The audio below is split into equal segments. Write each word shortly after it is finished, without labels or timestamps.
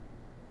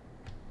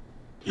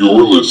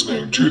You're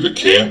listening to the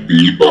Can't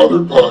Be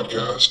Bothered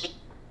podcast.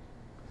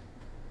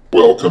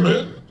 Welcome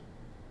in.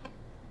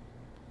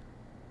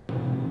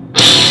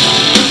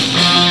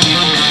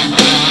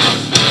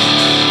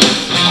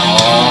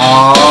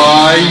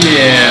 Oh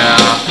yeah.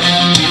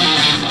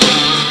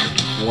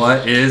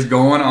 What is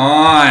going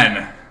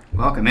on?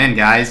 Welcome in,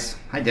 guys.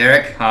 Hi,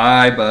 Derek.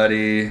 Hi,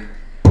 buddy.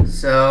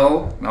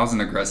 So, That was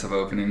an aggressive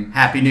opening.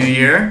 Happy New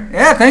Year.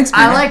 Yeah, thanks,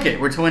 man. I like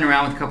it. We're toying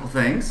around with a couple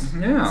things.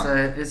 Yeah. So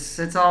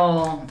it's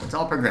all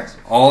progressive.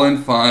 All in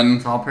fun.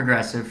 It's all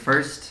progressive.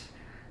 First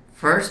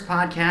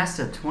podcast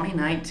of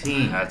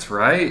 2019. That's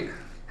right.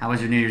 How was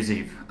your New Year's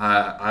Eve?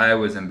 I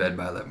was in bed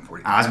by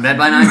 11:45. I was in bed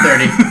by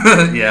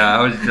 9:30. Yeah,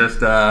 I was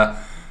just.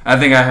 I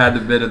think I had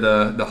a bit of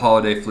the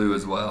holiday flu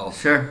as well.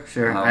 Sure.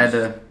 I had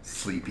to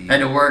sleepy. I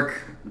had to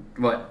work.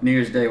 New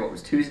Year's Day? What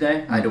was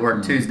Tuesday? I had to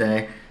work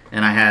Tuesday.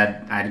 And I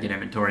had to get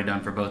inventory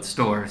done for both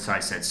stores, so I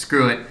said,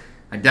 screw it.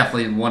 I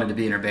definitely wanted to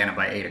be in Urbana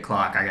by 8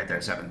 o'clock. I got there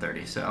at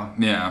 7:30, so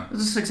yeah. It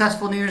was a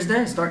successful New Year's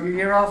Day. Start your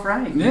year off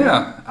right.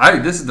 Yeah.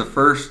 This was the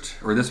first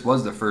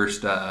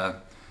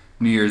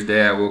New Year's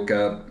Day I woke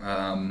up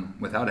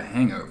without a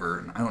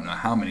hangover. I don't know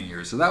how many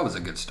years, so that was a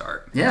good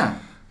start. Yeah.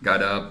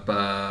 Got up,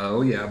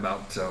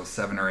 about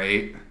 7 or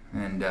 8,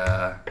 and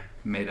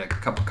made a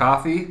cup of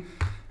coffee,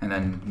 and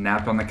then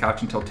napped on the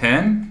couch until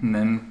 10, and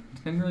then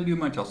didn't really do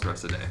much else the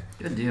rest of the day.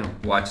 Good deal.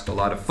 Watched a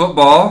lot of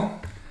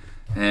football.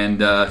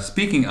 And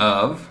speaking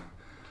of,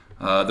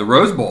 the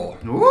Rose Bowl.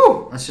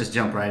 Woo! Let's just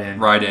jump right in.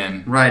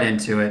 Right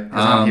into it,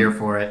 because I'm here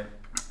for it.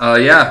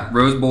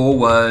 Rose Bowl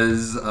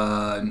was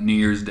New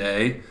Year's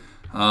Day.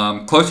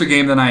 Closer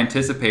game than I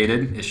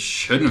anticipated. It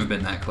shouldn't have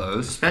been that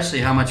close.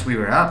 Especially how much we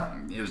were up.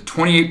 It was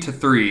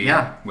 28-3.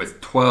 Yeah. With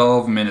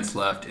 12 minutes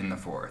left in the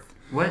fourth.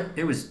 What?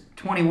 It was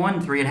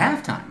 21-3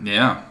 at halftime.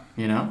 Yeah.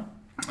 You know?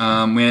 We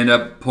ended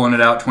up pulling it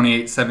out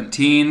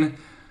 28-17.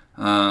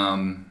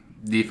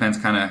 Defense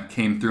kind of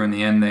came through in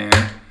the end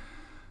there.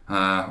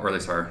 Or at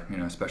least our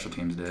special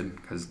teams did,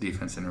 because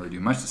defense didn't really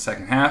do much the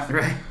second half.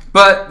 Right.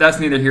 But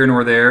that's neither here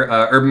nor there.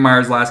 Urban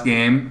Meyers' last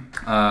game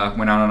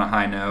went out on a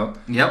high note.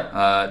 Yep.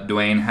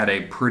 Dwayne had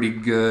a pretty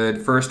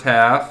good first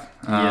half.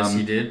 Yes,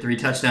 he did. 3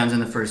 touchdowns in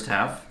the first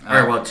half.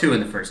 2 in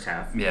the first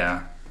half.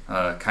 Yeah.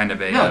 Kind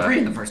of a... No, 3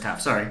 in the first half,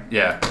 sorry.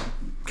 Yeah.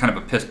 Kind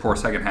of a piss-poor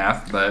second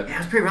half, but... Yeah, it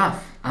was pretty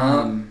rough.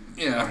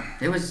 Yeah.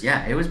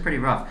 It was pretty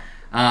rough.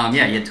 You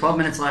had 12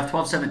 minutes left,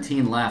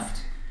 12-17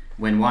 left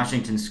when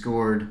Washington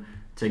scored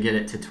to get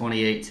it to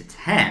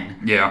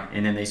 28-10. Yeah.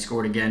 And then they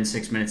scored again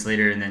 6 minutes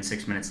later, and then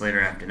 6 minutes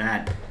later after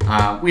that.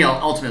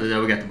 Ultimately,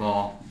 though, we got the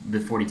ball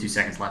with 42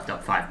 seconds left,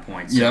 up 5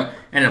 points. Yep. So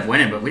ended up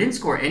winning, but we didn't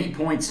score any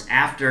points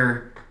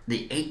after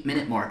the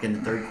 8-minute mark in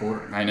the third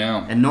quarter. I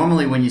know. And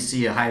normally when you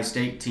see a Ohio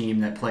State team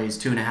that plays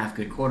 2.5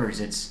 good quarters,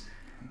 it's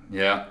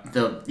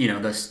the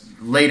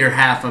later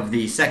half of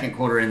the second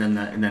quarter and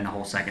then the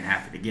whole second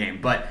half of the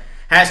game. But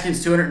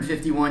Haskins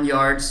 251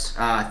 yards,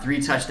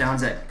 3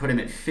 touchdowns that put him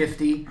at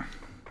 50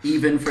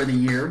 even for the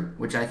year,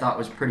 which I thought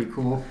was pretty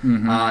cool.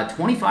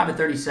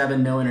 25-37,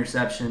 no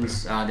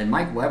interceptions. Then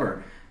Mike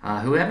Weber,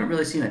 who we haven't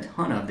really seen a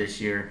ton of this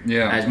year,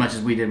 as much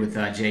as we did with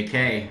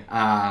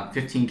JK,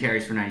 15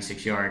 carries for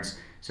 96 yards.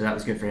 So that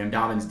was good for him.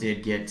 Dobbins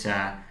did get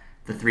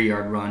the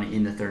 3-yard run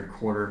in the third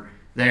quarter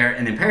there.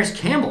 And then Paris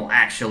Campbell,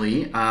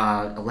 actually,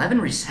 11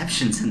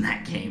 receptions in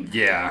that game.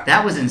 Yeah.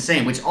 That was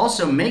insane, which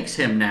also makes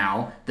him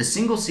now the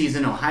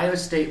single-season Ohio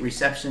State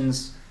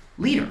receptions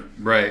leader.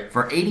 Right.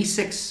 For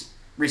 86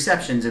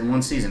 receptions in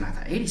one season. I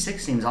thought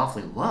 86 seems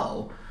awfully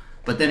low.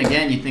 But then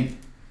again, you think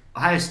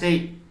Ohio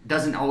State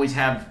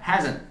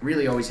hasn't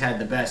really always had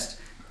the best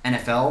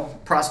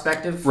NFL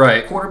prospective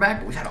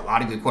quarterback, but we've had a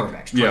lot of good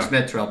quarterbacks. Troy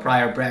Smith, Terrell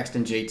Pryor,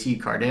 Braxton,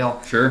 JT,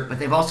 Cardale. Sure. But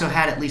they've also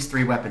had at least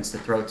 3 weapons to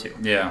throw to.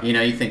 Yeah.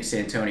 You think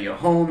Santonio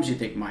Holmes, you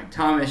think Mike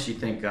Thomas, you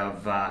think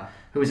of,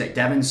 who is that,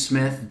 Devin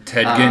Smith.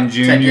 Ted Ginn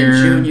Jr. Ted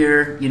Ginn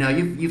Jr.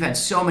 You've had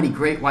so many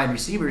great wide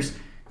receivers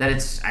that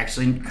it's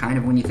actually kind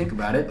of, when you think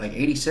about it, like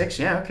 86,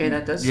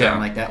 that does sound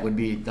like that would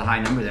be the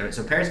high number there.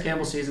 So Paris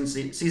Campbell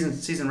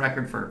season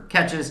record for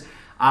catches.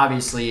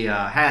 Obviously,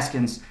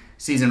 Haskins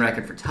season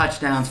record for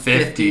touchdowns,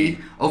 50.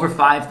 Over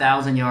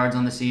 5,000 yards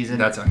on the season.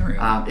 That's unreal.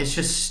 It's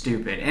just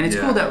stupid. And it's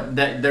cool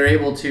that they're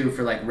able to,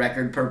 for like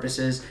record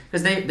purposes,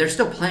 because they're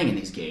still playing in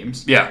these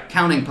games. Yeah.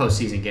 Counting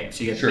postseason games.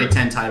 So you get the Big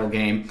Ten title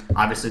game,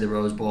 obviously the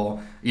Rose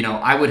Bowl.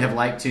 I would have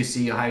liked to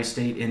see Ohio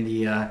State in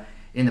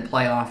the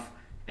playoff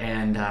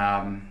and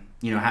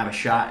have a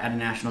shot at a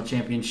national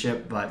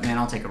championship, but man,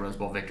 I'll take a Rose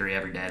Bowl victory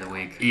every day of the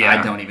week. Yeah.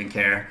 I don't even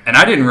care. And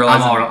I didn't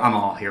realize I'm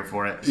all here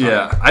for it. So.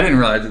 Yeah, I didn't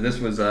realize that this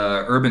was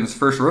Urban's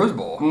first Rose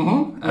Bowl.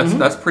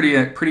 That's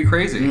pretty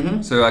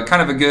crazy. So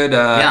kind of a good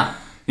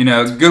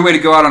good way to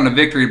go out on a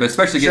victory, but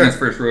especially getting his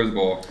first Rose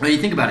Bowl. When you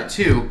think about it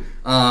too,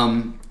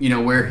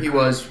 where he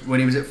was when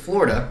he was at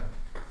Florida,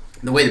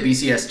 the way the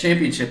BCS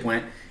championship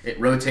went, it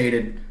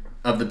rotated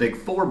of the big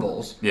 4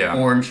 bowls: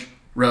 Orange,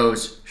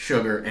 Rose,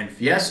 Sugar, and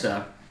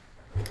Fiesta.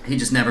 He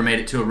just never made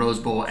it to a Rose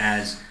Bowl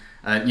as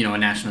a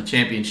national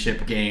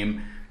championship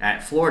game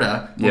at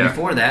Florida. Well,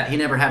 before that, he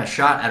never had a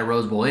shot at a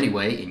Rose Bowl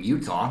anyway in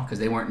Utah because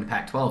they weren't in the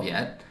Pac-12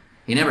 yet.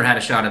 He never had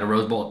a shot at a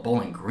Rose Bowl at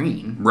Bowling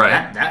Green.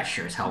 Right. That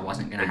sure as hell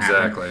wasn't going to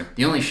happen. Exactly.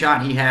 The only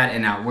shot he had,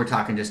 and now we're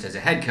talking just as a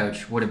head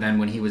coach, would have been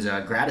when he was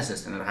a grad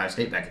assistant at Ohio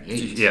State back in the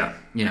 80s. Yeah.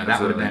 That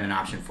would have been an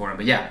option for him.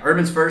 But yeah,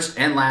 Urban's first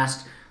and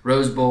last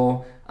Rose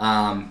Bowl.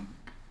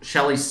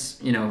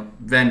 Shelly's,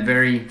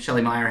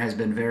 Shelly Meyer has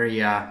been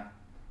very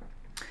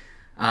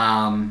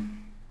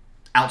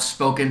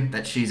outspoken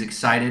that she's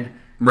excited.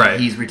 Right.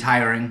 He's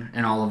retiring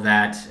and all of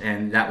that,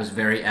 and that was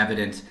very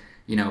evident,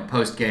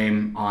 post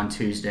game on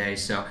Tuesday.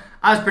 So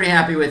I was pretty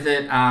happy with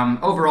it.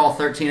 Overall,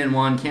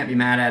 13-1, can't be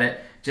mad at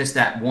it. Just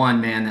that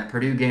that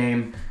Purdue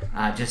game,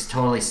 just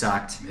totally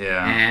sucked.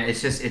 Yeah. And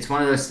it's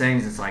one of those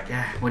things. It's like,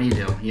 what do you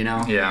do?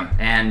 Yeah.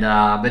 And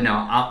but no,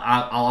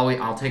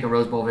 I'll take a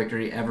Rose Bowl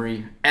victory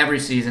every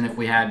season if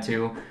we had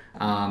to.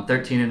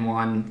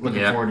 13-1,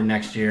 looking forward to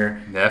next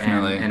year.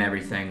 Definitely. And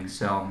everything.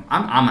 So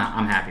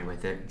I'm happy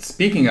with it.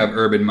 Speaking of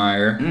Urban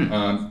Meyer,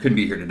 couldn't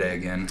be here today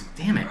again.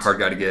 Damn it. Hard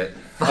guy to get.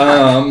 But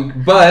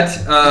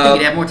I think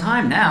he'd have more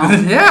time now.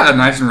 Yeah,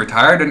 nice and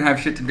retired, didn't have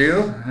shit to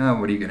do.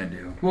 What are you gonna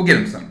do? We'll get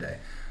him someday.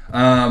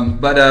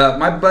 But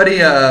my buddy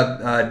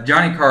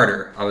Johnny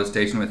Carter, I was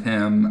stationed with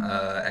him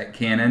at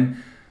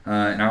Cannon,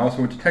 and I also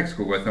went to tech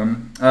school with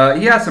him.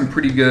 He has some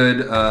pretty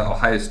good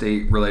Ohio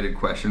State related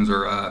questions,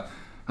 or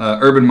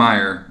Urban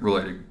Meyer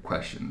related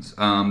questions.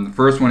 The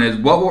first one is,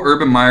 what will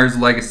Urban Meyer's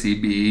legacy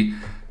be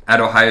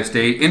at Ohio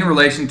State in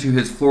relation to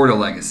his Florida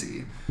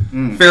legacy?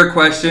 Fair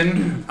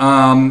question.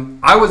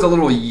 I was a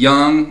little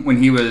young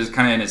when he was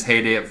kind of in his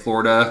heyday at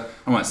Florida.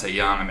 I don't want to say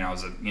young. I mean, I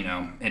was,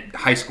 in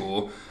high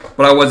school,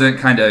 but I wasn't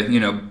kind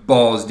of,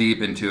 balls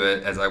deep into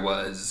it as I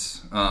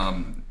was,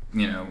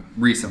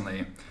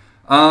 recently.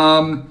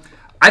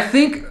 I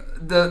think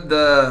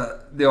the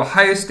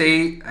Ohio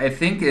State,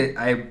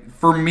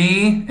 for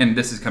me, and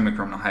this is coming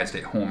from an Ohio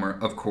State homer,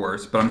 of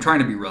course, but I'm trying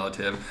to be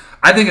relative.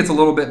 I think it's a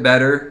little bit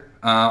better.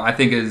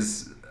 Take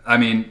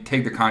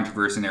the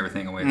controversy and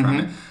everything away from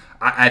it.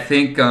 I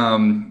think,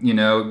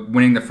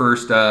 winning the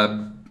first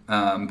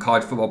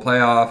college football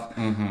playoff,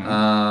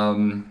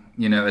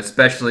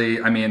 especially,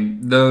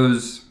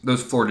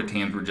 those Florida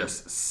teams were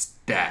just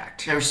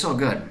stacked. They were so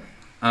good.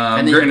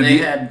 I was going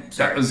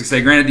to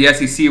say, granted, the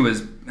SEC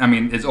was,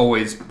 is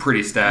always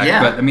pretty stacked,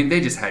 but,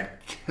 they just had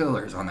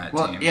killers on that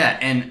team. Yeah,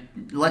 and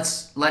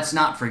let's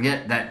not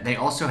forget that they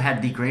also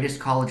had the greatest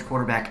college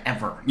quarterback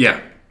ever. Yeah.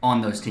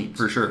 On those teams.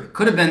 For sure.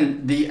 Could have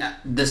been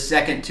the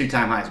second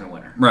two-time Heisman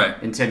winner. Right.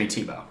 In Timmy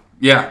Tebow.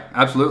 Yeah,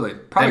 absolutely.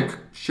 Probably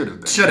should have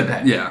been. Should have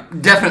been. Yeah.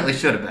 Definitely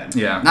should have been.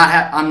 Yeah.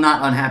 I'm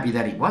not unhappy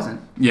that he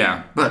wasn't.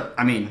 Yeah. But,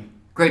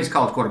 greatest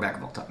college quarterback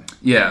of all time.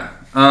 Yeah.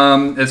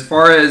 As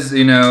far as,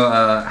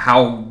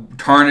 how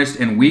tarnished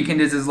and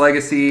weakened is his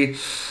legacy,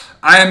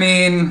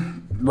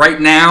 right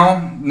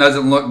now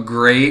doesn't look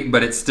great,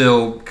 but it's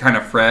still kind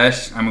of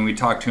fresh. We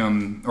talk to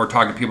him or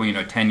talk to people,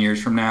 10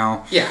 years from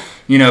now. Yeah.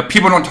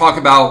 People don't talk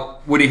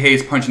about Woody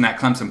Hayes punching that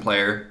Clemson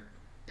player.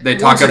 They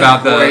talk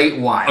about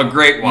a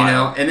great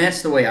while. And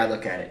that's the way I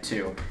look at it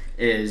too.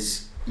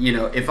 Is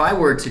if I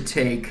were to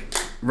take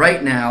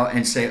right now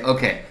and say,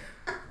 okay,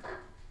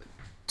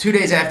 2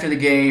 days after the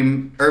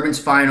game, Urban's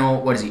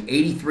final,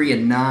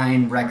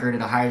 83-9 record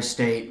at Ohio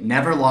State,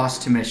 never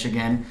lost to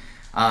Michigan,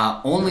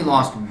 only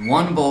lost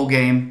one bowl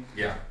game.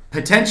 Yeah.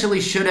 Potentially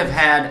should have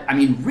had,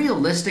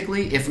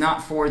 realistically, if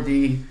not for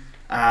the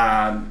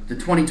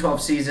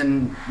 2012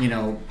 season,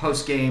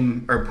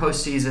 post-game or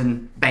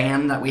postseason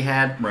ban that we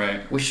had,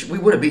 right? We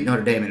would have beat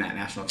Notre Dame in that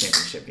national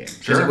championship game.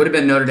 Sure. It would have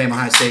been Notre Dame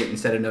Ohio State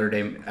instead of Notre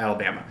Dame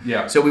Alabama.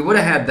 Yeah. So we would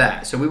have had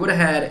that. So we would have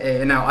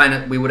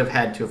had we would have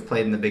had to have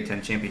played in the Big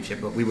Ten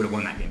championship, but we would have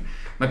won that game.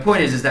 My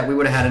point is that we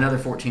would have had another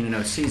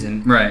 14-0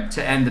 season, right,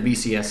 to end the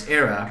BCS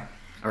era,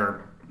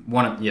 or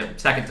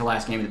second to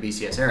last game of the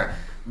BCS era.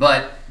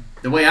 But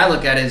the way I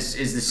look at it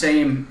is the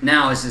same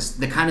now. Is this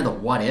the kind of the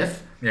what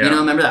if? Yeah.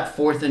 Remember that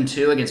 4th and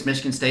 2 against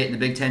Michigan State in the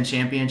Big Ten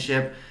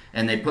championship,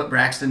 and they put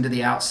Braxton to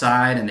the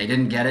outside, and they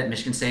didn't get it.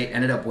 Michigan State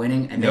ended up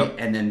winning, and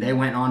then they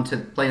went on to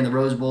play in the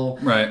Rose Bowl,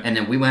 right? And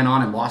then we went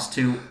on and lost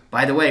to,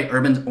 by the way,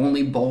 Urban's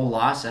only bowl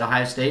loss at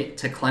Ohio State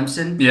to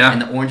Clemson, in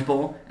the Orange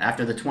Bowl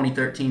after the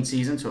 2013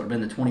 season. So it would have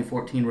been the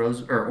 2014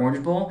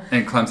 Orange Bowl,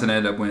 and Clemson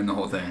ended up winning the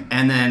whole thing.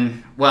 And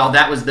then,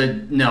 that was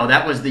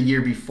the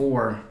year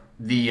before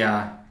the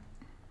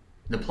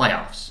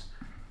playoffs.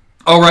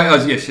 Oh, right.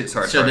 Oh, yeah, shit,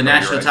 sorry. So the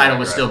national title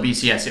was still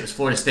BCS. It was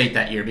Florida State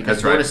that year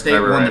because Florida State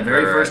won the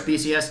very first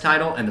BCS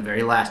title and the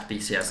very last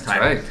BCS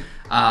title. Right.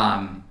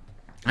 I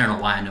don't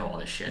know why I know all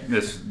this shit.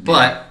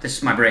 But this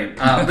is my brain.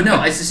 But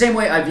no, it's the same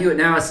way I view it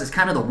now. It's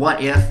kind of the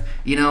what if.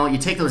 You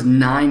take those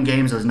 9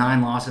 games, those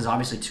 9 losses.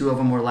 Obviously, 2 of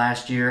them were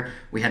last year.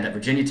 We had that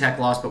Virginia Tech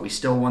loss, but we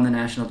still won the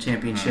national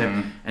championship.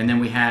 Mm-hmm. And then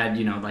we had,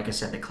 like I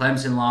said, the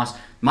Clemson loss.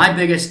 My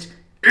biggest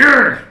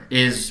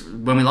is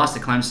when we lost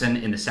to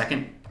Clemson in the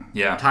second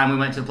time we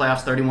went to the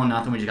playoffs,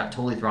 31-0. We just got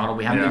totally throttled.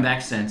 We haven't been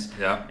back since,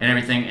 and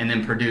everything. And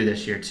then Purdue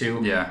this year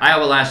too. Yeah.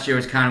 Iowa last year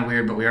was kind of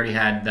weird, but we already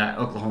had that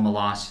Oklahoma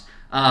loss.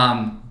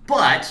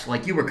 But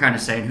like you were kind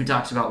of saying, who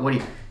talks about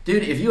Woody?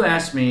 Dude, if you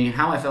asked me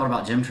how I felt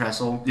about Jim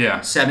Tressel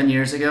 7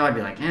 years ago, I'd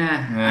be like,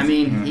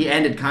 he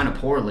ended kind of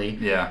poorly.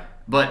 Yeah.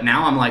 But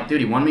now I'm like, dude,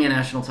 he won me a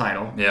national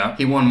title. Yeah.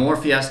 He won more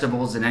Fiesta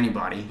Bowls than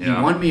anybody. He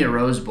won me a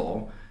Rose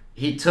Bowl.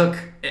 He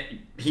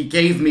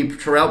gave me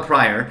Terrell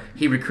Pryor.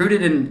 He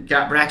recruited and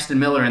got Braxton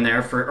Miller in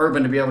there for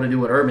Urban to be able to do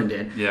what Urban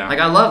did. Yeah. Like,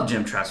 I love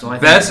Jim Tressel.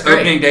 Best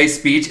opening day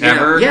speech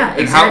ever. Yeah,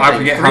 exactly. And how, I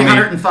forget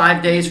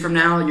 305 days from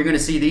now, you're going to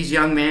see these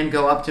young men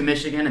go up to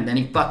Michigan, and then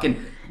he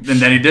fucking... And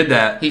then he did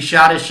that. He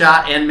shot his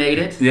shot and made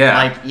it.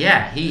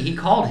 Yeah. He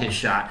called his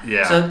shot.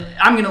 Yeah. So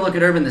I'm going to look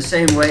at Urban the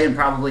same way in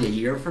probably a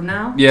year from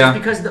now. Yeah. Just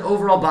because the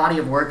overall body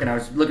of work, and I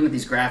was looking at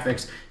these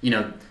graphics,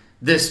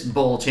 this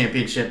bowl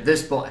championship,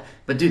 this bowl.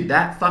 But dude,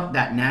 fuck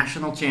that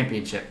national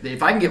championship.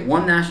 If I can get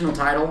one national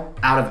title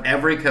out of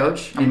every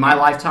coach in my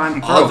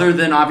lifetime, other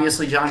than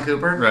obviously John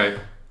Cooper, right,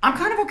 I'm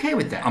kind of okay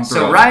with that.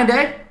 So Ryan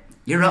Day,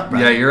 you're up,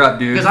 brother. Yeah, you're up,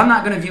 dude. Because I'm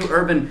not going to view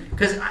Urban...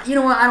 Because, you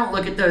know what? I don't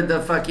look at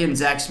the fucking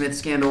Zach Smith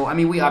scandal. I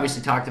mean, we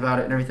obviously talked about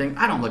it and everything.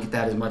 I don't look at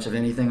that as much of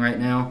anything right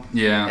now.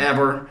 Yeah.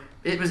 Ever.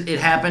 It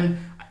happened.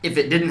 If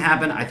it didn't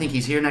happen, I think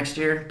he's here next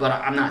year. But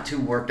I'm not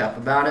too worked up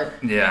about it.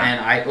 Yeah.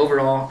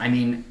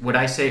 And would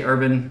I say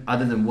Urban,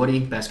 other than Woody,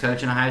 best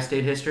coach in Ohio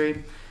State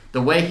history?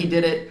 The way he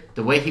did it,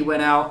 the way he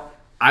went out,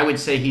 I would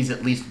say he's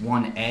at least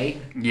 1A.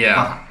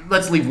 Yeah.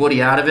 Let's leave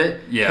Woody out of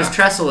it. Yeah. Because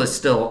Tressel is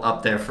still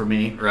up there for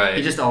me. Right.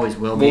 He just always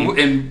will be. Well,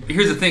 and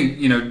here's the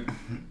thing,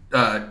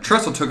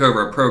 Tressel took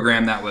over a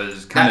program that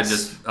was kind of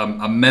just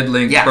a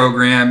meddling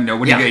program.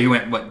 What did he get? He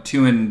went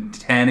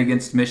 2-10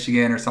 against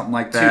Michigan or something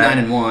like that.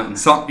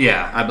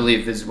 2-9-1. I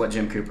believe is what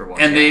Jim Cooper was.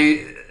 And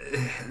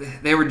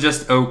they were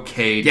just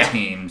okay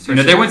teams.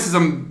 They went to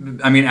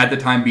some. At the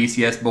time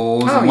BCS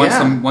bowls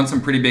and won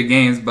some pretty big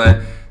games,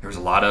 but there was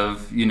a lot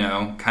of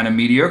kind of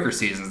mediocre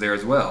seasons there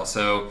as well.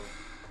 So.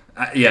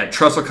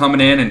 Tressel coming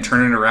in and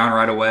turning it around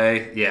right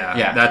away.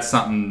 Yeah. That's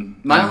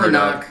something.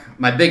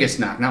 My biggest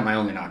knock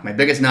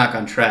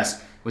on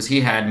Tress was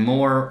he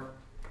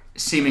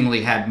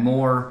seemingly had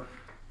more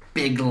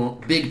big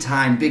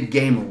time, big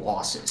game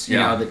losses.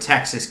 The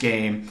Texas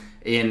game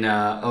in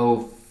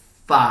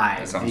 05,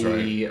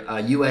 the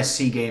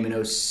USC game in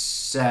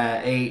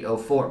 08,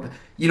 04.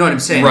 You know what I'm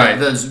saying? Right.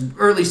 Those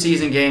early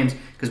season games,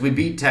 because we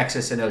beat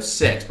Texas in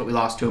 06, but we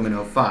lost to them in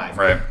 05.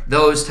 Right.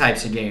 Those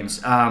types of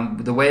games.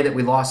 The way that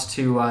we lost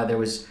to there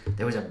was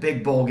a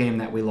big bowl game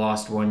that we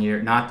lost one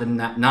year. Not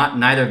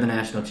neither of the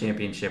national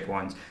championship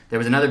ones. There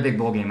was another big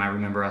bowl game I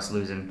remember us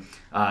losing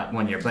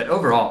 1 year. But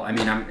overall, I'm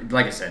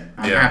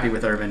happy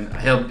with Urban.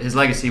 His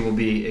legacy will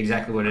be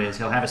exactly what it is.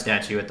 He'll have a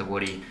statue at the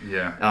Woody.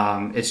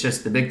 Yeah. It's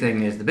just the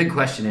big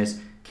question is,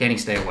 can he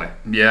stay away?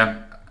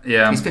 Yeah.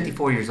 Yeah. He's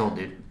 54 years old,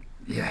 dude.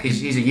 Yeah.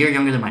 He's a year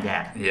younger than my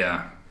dad.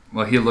 Yeah.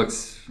 Well, he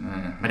looks...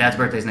 My dad's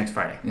birthday's next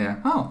Friday. Yeah.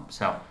 Oh.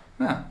 So.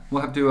 Yeah.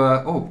 We'll have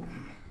to...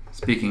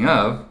 speaking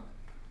of,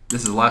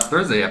 this is the last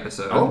Thursday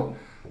episode. Oh.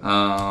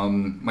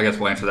 I guess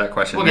we'll answer that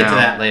question We'll now. get to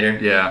that later.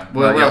 Yeah.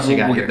 What else you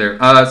got We'll here? get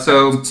there.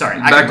 Sorry,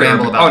 I could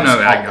ramble about this.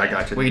 I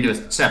got you. We can do a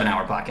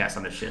 7-hour podcast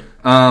on this shit.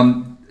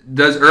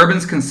 Does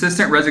Urban's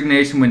consistent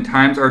resignation when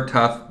times are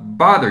tough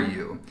bother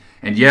you?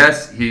 And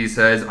yes, he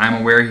says,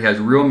 I'm aware he has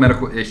real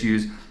medical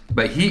issues,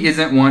 but he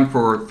isn't one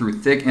for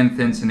through thick and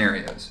thin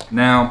scenarios.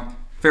 Now,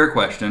 fair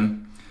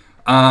question.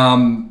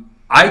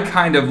 I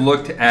kind of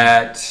look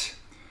at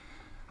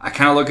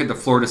the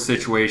Florida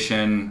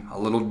situation a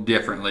little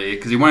differently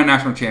because he won a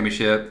national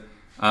championship.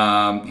 He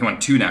won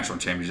 2 national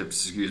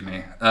championships, excuse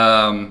me.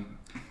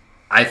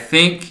 I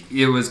think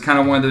it was kind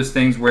of one of those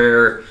things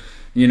where,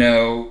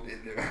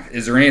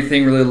 is there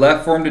anything really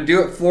left for him to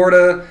do at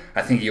Florida?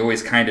 I think he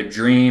always kind of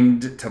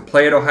dreamed to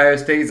play at Ohio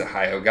State. He's a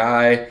Ohio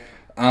guy.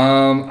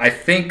 I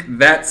think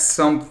that's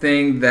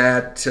something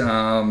that,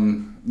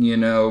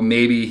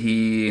 maybe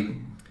he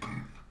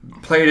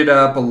played it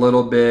up a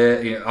little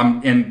bit.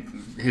 And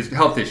his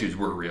health issues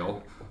were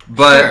real.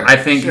 But I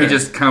think he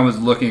just kind of was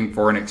looking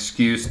for an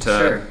excuse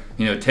to,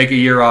 take a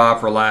year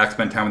off, relax,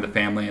 spend time with the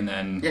family, and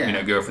then,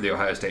 go for the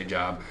Ohio State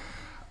job.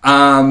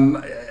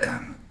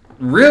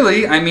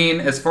 Really,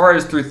 as far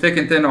as through thick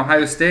and thin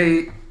Ohio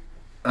State,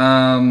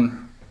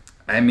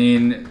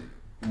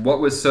 what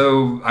was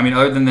so...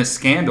 other than this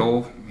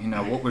scandal,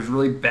 what was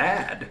really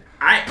bad?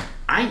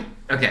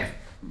 Okay.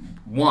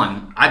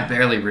 One, I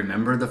barely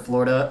remember the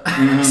Florida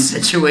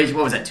situation.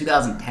 What was that,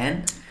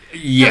 2010?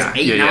 Yeah.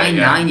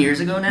 9 years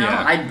ago now?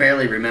 Yeah. I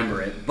barely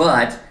remember it.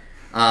 But,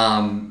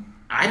 for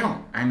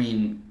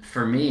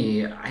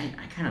me, I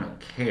kind of don't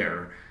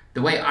care.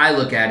 The way I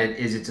look at it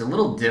is it's a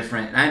little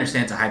different. And I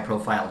understand it's a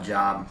high-profile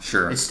job.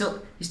 Sure. He's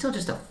still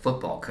just a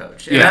football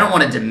coach. And I don't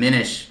want to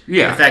diminish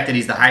the fact that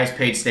he's the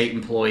highest-paid state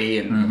employee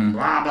and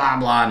blah, blah,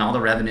 blah, and all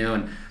the revenue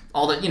and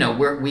all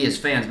the, we as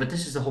fans. But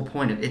this is the whole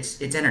point of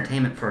it's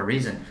entertainment for a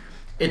reason.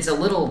 It's a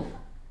little...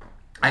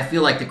 I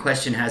feel like the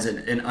question has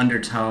an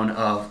undertone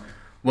of,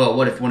 well,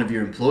 what if one of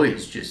your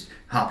employees just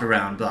hopped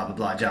around, blah, blah,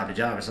 blah, job to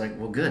job? It's like,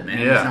 well, good, man.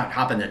 He's not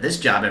hopping at this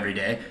job every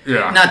day.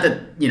 Yeah. Not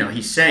that,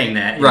 he's saying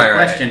that in the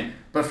question.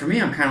 But for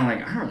me, I'm kind of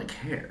like, I don't really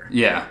care.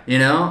 Yeah. You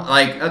know?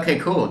 Like, okay,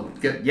 cool.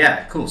 Good.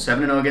 Yeah, cool.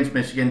 7-0 against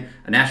Michigan,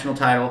 a national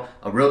title,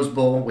 a Rose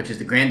Bowl, which is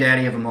the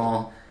granddaddy of them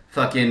all,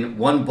 fucking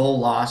one bowl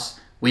loss.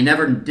 We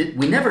never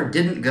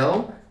didn't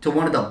go to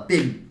one of the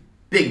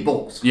big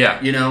bowls. Yeah.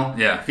 You know?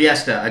 Yeah.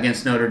 Fiesta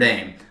against Notre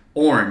Dame.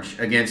 Orange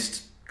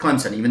against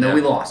Clemson, even though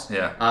we lost.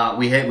 Yeah.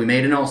 We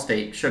made an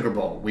All-State Sugar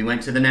Bowl. We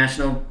went to the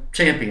national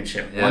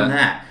championship, won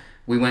that.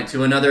 We went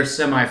to another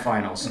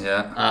semifinals.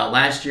 Yeah.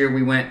 Last year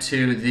we went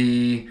to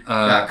the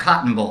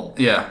Cotton Bowl.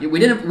 Yeah. We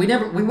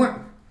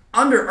weren't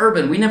under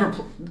Urban. We never.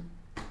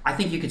 I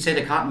think you could say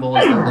the Cotton Bowl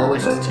is the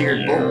lowest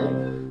tiered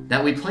bowl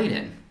that we played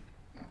in.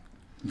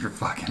 You're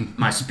fucking.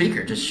 My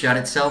speaker just shut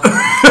itself off.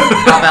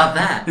 How about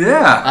that?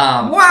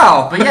 Yeah.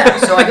 Wow. But yeah,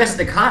 so I guess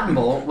the Cotton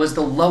Bowl was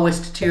the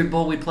lowest tiered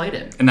bowl we played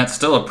in. And that's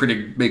still a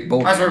pretty big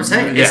bowl. That's what I'm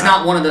saying. Yeah. It's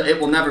not one of the. It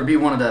will never be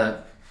one of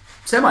the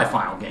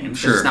semifinal games.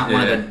 Sure. It's not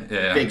one of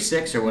the big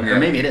six or whatever. Yeah.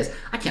 Maybe it is.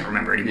 I can't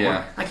remember anymore.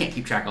 Yeah. I can't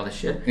keep track of all this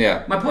shit.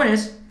 Yeah. My point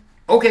is,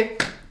 okay.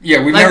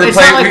 Yeah, we've Like, never it's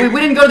played. not like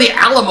we didn't go to the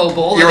Alamo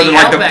Bowl or the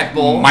Outback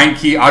Bowl.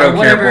 Meinke Auto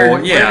Care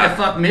Bowl. Whatever the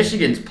fuck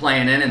Michigan's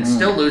playing in and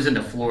still losing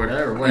to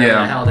Florida or whatever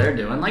the hell they're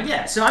doing. Like,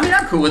 yeah. So, I mean,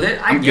 I'm cool with it.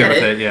 I'm get good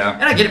it. with it, yeah.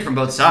 And I get it from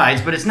both sides,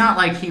 but it's not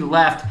like he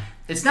left.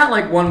 It's not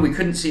like, one, we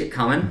couldn't see it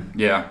coming.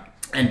 Yeah.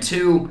 And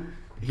two,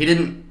 he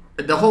didn't.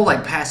 The whole,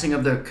 like, passing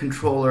of the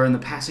controller and the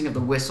passing of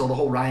the whistle, the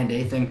whole Ryan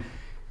Day thing,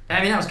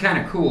 I mean, that was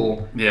kind of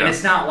cool. Yeah. And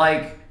it's not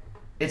like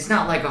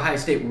Ohio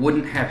State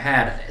wouldn't have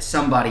had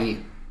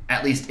somebody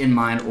at least in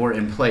mind or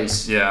in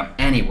place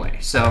anyway.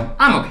 So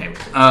I'm okay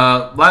with it.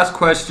 Last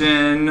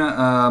question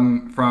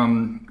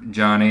from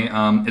Johnny.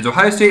 Is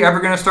Ohio State ever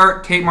going to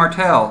start Tate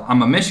Martell?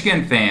 I'm a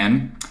Michigan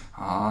fan.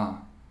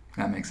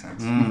 That makes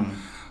sense.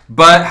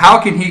 But how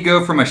can he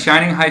go from a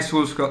shining high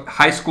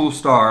school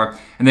star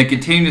and then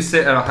continue to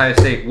sit at Ohio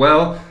State?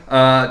 Well,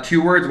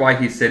 2 words why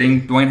he's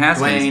sitting. Dwayne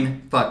Haskins.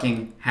 Dwayne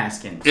fucking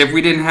Haskins. If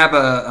we didn't have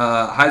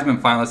a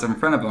Heisman finalist in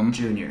front of him.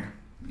 Junior.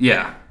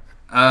 Yeah.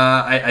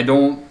 I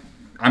don't...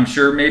 I'm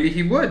sure maybe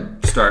he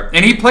would start.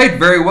 And he played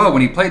very well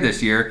when he played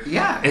this year.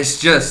 Yeah.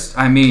 It's just,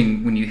 I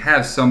mean, when you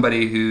have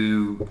somebody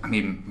who, I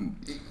mean,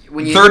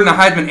 when third in the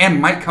Heisman and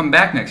might come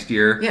back next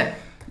year. Yeah.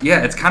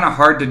 Yeah, it's kind of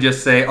hard to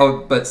just say,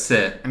 but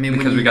sit. I mean,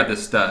 because we got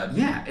this stud.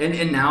 Yeah,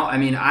 and now, I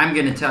mean, I'm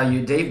going to tell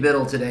you, Dave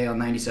Biddle today on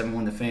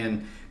 97.1 The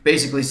Fan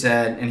basically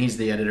said, and he's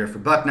the editor for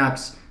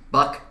Bucknuts.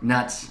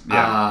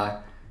 Yeah.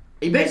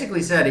 He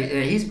basically said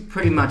he's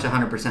pretty much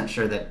 100%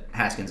 sure that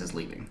Haskins is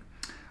leaving.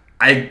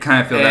 I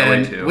kind of feel that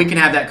way too. We can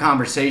have that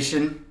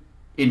conversation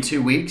in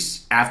 2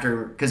 weeks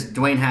after, because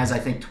Dwayne has, I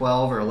think,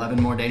 12 or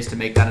 11 more days to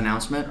make that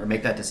announcement or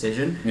make that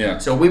decision. Yeah.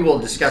 So we will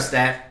discuss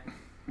that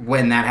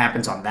when that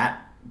happens on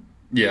that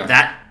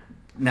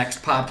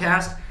next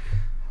podcast.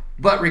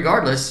 But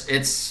regardless,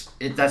 that's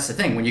the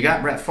thing. When you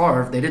got Brett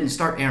Favre, they didn't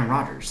start Aaron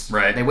Rodgers.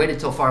 Right. They waited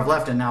till Favre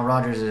left, and now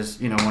Rodgers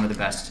is one of the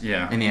best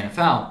in the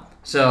NFL.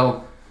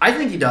 So I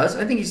think he does.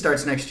 I think he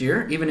starts next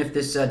year, even if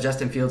this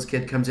Justin Fields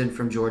kid comes in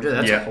from Georgia.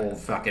 That's a whole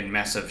fucking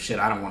mess of shit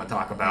I don't want to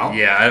talk about.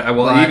 Yeah,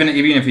 even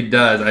if he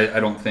does, I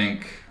don't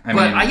think.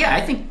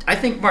 I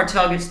think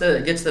Martell gets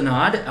the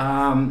nod,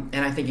 and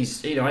I think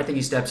I think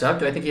he steps up.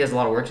 Do I think he has a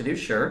lot of work to do?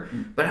 Sure,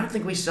 but I don't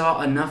think we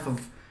saw enough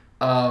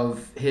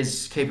of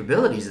his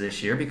capabilities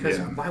this year because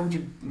why would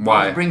you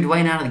bring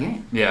Dwayne out of the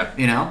game?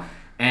 Yeah,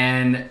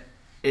 and.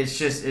 It's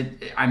just,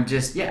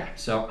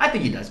 So I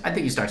think he does. I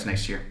think he starts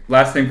next year.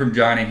 Last thing from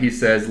Johnny. He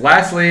says,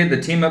 lastly, the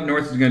team up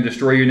north is going to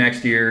destroy you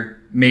next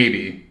year.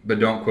 Maybe, but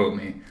don't quote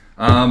me.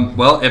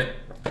 Well, if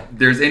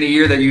there's any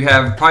year that you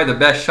have probably the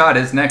best shot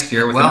is next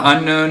year with an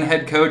unknown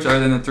head coach other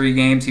than the 3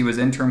 games he was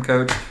interim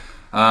coach.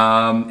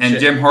 And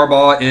Jim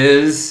Harbaugh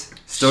is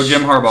still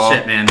Jim Harbaugh.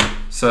 Shit, man.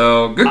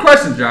 So, good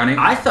question, Johnny.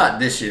 I thought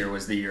this year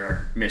was the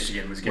year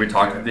Michigan was going to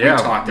talked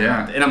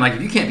about it. And I'm like,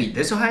 if you can't beat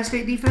this Ohio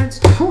State defense,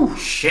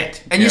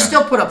 shit. And you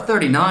still put up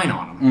 39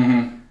 on them.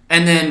 Mm-hmm.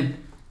 And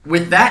then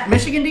with that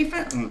Michigan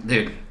defense,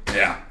 dude,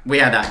 we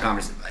had that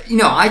conversation.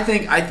 I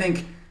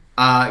think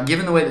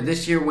given the way that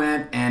this year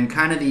went and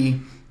kind of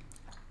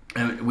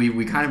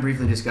we kind of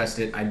briefly discussed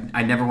it,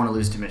 I never want to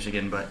lose to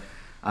Michigan, but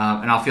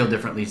and I'll feel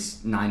differently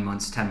 9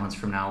 months, 10 months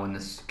from now when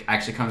this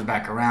actually comes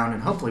back around,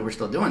 and hopefully we're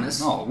still doing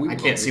this. I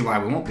can't see why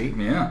we won't be.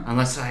 Yeah.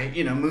 Unless I,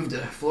 move to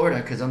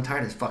Florida because I'm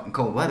tired of this fucking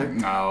cold weather.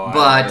 No.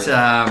 But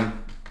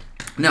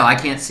no, I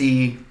can't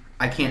see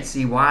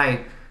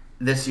why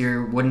this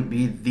year wouldn't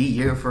be the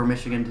year for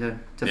Michigan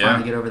to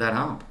finally get over that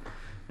hump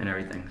and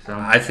everything. So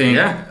I think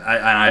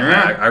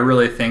I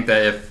really think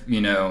that if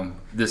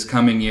this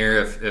coming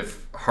year,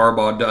 if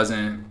Harbaugh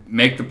doesn't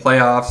make the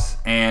playoffs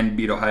and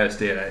beat Ohio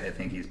State, I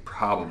think he's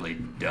probably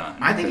done.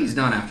 I think he's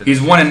done after this.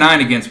 He's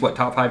 1-9 against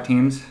top 5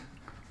 teams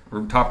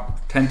or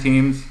top 10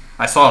 teams.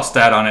 I saw a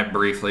stat on it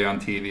briefly on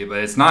TV, but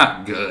it's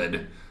not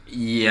good.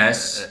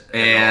 Yes,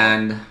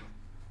 and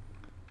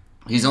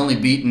he's only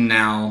beaten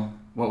now.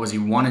 What was he,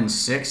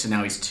 1-6, and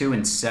now he's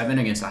 2-7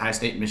 against Ohio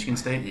State and Michigan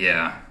State?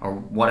 Yeah. Or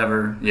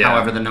whatever,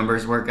 however the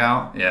numbers work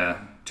out. Yeah,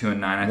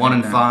 2-9, I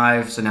think.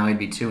 1-5, so now he'd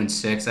be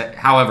 2-6.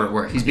 However it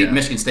works. He's beaten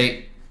Michigan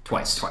State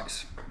twice.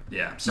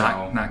 Yeah,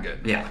 so not good.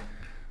 Yeah.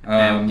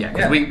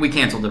 Because we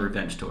canceled the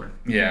revenge tour.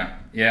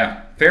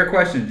 Yeah. Fair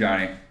question,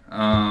 Johnny.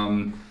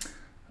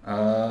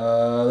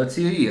 Let's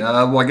see.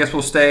 Well, I guess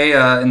we'll stay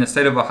in the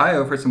state of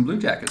Ohio for some Blue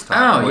Jackets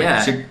talk.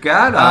 Yeah. You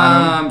got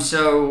on 'em?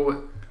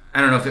 So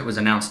I don't know if it was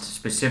announced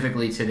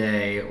specifically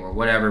today or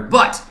whatever,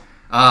 but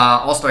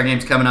All-Star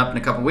game's coming up in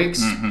a couple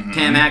weeks.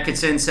 Cam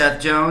Atkinson,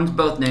 Seth Jones,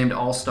 both named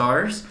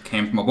All-Stars.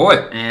 Cam's my boy.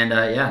 And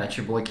that's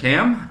your boy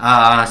Cam.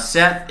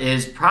 Seth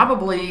is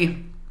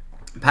probably,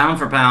 pound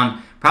for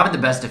pound, probably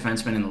the best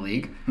defenseman in the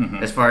league.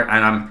 As far,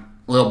 and I'm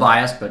a little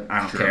biased, but I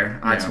don't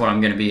care. That's what I'm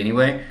going to be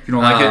anyway. If you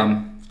don't like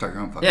it, start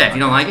your own fucking podcast. If you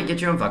don't like it, get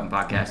your own fucking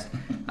podcast.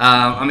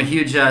 I'm a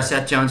huge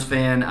Seth Jones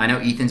fan. I know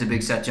Ethan's a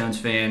big Seth Jones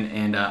fan,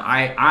 and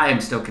I am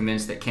still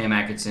convinced that Cam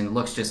Atkinson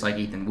looks just like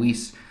Ethan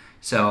Weiss.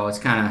 So it's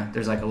kind of,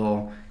 there's like a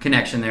little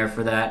connection there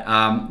for that.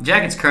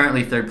 Jackets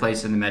currently third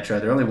place in the Metro.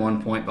 They're only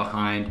 1 point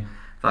behind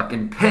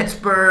fucking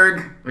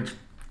Pittsburgh, which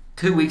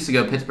 2 weeks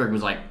ago Pittsburgh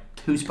was like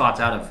 2 spots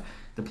out of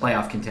the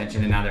playoff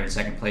contention, and now they're in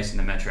second place in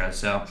the Metro.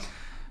 So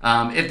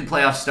if the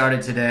playoffs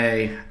started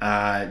today,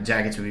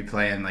 Jackets would be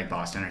playing like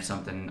Boston or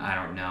something. I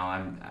don't know.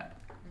 I'm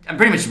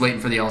pretty much just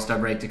waiting for the All-Star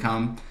break to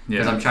come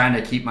because I'm trying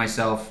to keep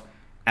myself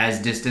as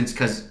distanced,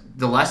 because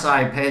the less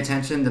I pay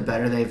attention, the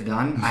better they've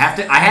done. I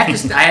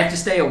have to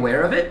stay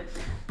aware of it,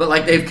 but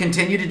like they've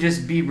continued to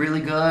just be really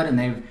good,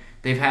 and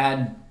they've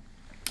had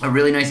a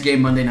really nice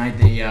game Monday night.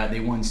 They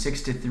won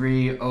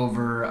 6-3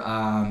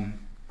 over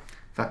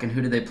fucking,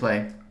 who did they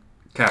play?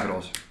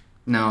 Capitals.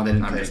 No, they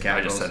didn't play the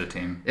Capitals. I just said a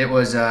team. It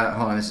was hold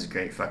on, this is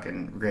great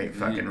fucking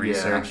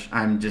research.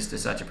 I'm just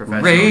such a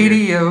professional.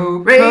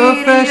 Radio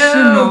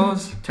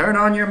professionals. Turn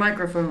on your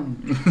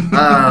microphone.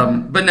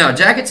 But no,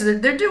 Jackets,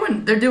 they're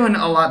doing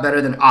a lot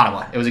better than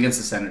Ottawa. It was against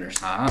the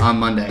Senators on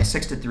Monday,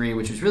 6-3,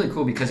 which was really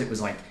cool because it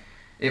was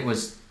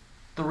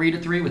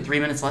 3-3 with 3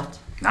 minutes left.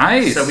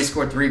 Nice. So we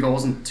scored 3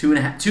 goals in 2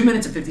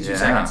 minutes and 52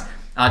 seconds.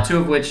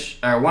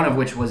 One of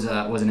which was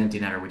an empty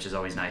netter, which is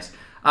always nice.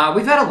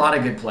 We've had a lot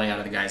of good play out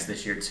of the guys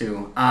this year,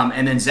 too.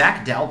 And then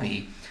Zach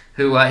Dalby,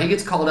 who he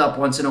gets called up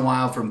once in a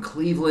while from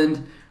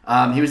Cleveland.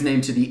 He was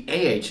named to the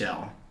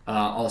AHL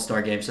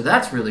All-Star game, so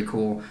that's really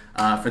cool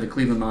for the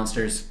Cleveland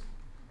Monsters.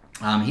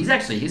 He's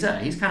kind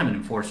of an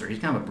enforcer. He's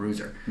kind of a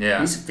bruiser.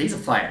 Yeah. He's a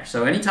fighter.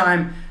 So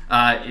anytime,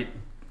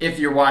 if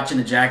you're watching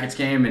a Jackets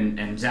game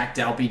and Zach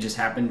Dalby just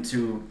happened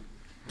to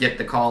get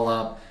the call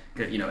up,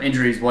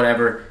 injuries,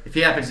 whatever. If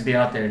he happens to be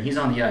out there and he's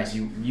on the ice,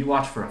 you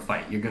watch for a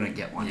fight. You're gonna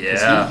get one.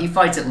 Yeah. He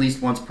fights at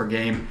least once per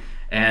game,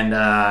 and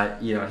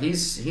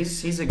he's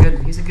a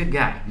good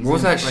guy. What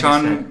was that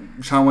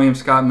Sean William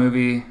Scott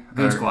movie?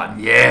 Goon Squad.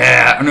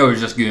 Yeah. No, it was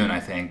just Goon, I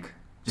think.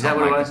 Is that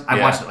what it was? I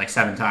watched it like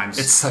 7 times.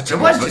 It's such a. It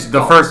was just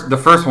the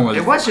first one was.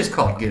 It was just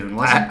called Goon,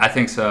 wasn't it? I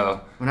think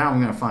so. Well, now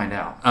I'm gonna find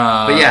out.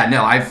 But yeah,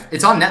 no,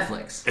 it's on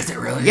Netflix. Is it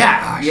really?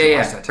 Yeah.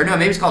 Or no,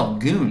 maybe it's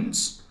called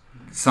Goons.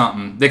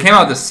 Something. They came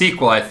out with the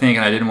sequel, I think,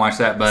 and I didn't watch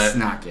that, but it's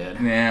not good.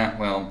 Yeah,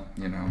 well,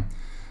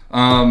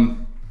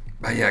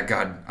 but yeah,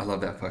 God, I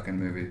love that fucking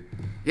movie.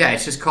 Yeah,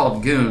 it's just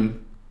called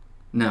Goon.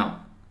 No.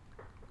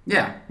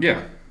 Yeah.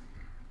 Yeah.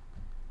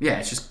 Yeah,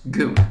 it's just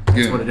Goon.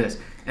 That's what it is.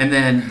 And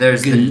then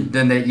there's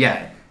then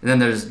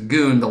there's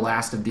Goon, the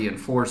last of the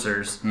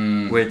enforcers,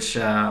 which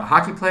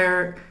hockey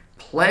player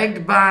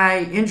plagued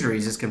by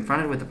injuries is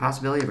confronted with the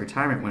possibility of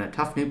retirement when a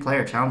tough new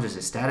player challenges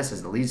his status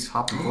as the league's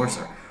top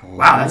enforcer.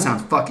 Wow, that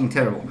sounds fucking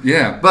terrible.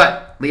 Yeah.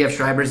 But Liev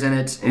Schreiber's in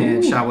it,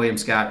 and Sean William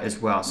Scott as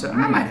well. So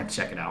I might have to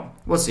check it out.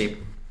 We'll see.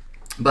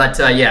 But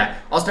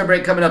All-Star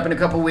break coming up in a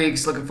couple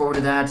weeks. Looking forward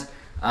to that.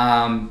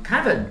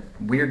 Kind of a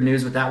weird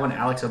news with that one.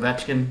 Alex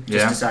Ovechkin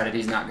just decided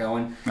he's not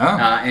going.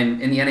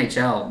 And in the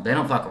NHL, they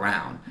don't fuck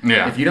around.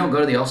 Yeah. If you don't go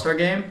to the All-Star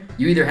game,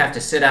 you either have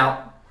to sit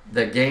out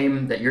the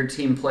game that your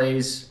team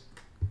plays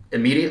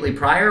immediately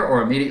prior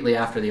or immediately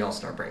after the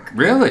All-Star break.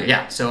 Really?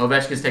 Yeah. So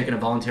Ovechkin's taking a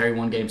voluntary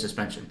 1-game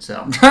suspension.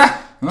 So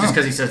just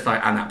because he says,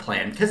 "Fine, I'm not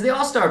playing." Because the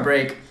All-Star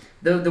break,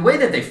 the way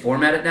that they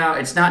format it now,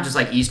 it's not just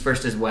like East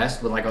versus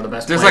West with like all the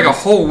best There's players. like a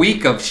whole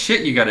week of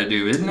shit you got to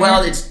do, isn't there?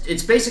 Well,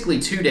 it's basically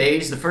 2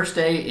 days. The first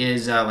day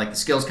is like the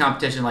skills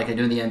competition, like they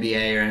do in the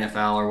NBA or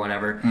NFL or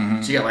whatever.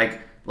 Mm-hmm. So you got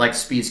like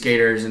speed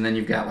skaters, and then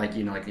you've got like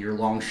your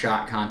long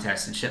shot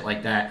contests and shit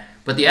like that.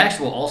 But the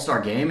actual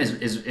All-Star game is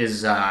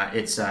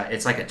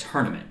it's like a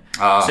tournament.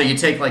 So you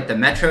take like the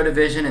Metro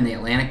Division and the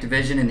Atlantic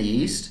Division in the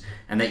East,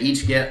 and they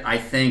each get I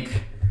think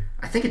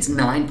it's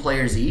 9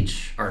 players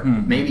each, or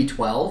maybe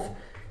 12.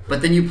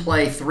 But then you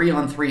play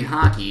 3-on-3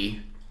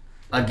 hockey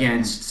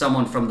against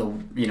someone from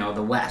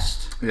the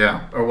West,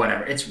 or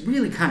whatever. It's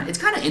really kind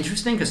of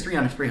interesting because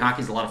 3-on-3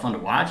 hockey is a lot of fun to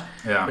watch.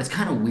 Yeah. But it's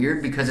kind of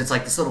weird because it's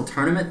like this little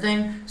tournament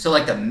thing. So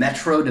like the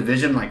Metro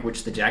Division, like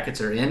which the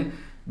Jackets are in,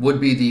 would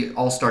be the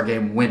All-Star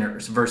game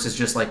winners versus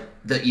just like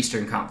the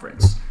Eastern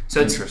Conference. So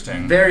it's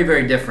interesting. Very,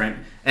 very different.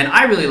 And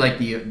I really like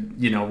the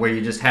where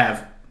you just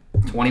have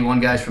 21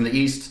 guys from the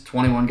East,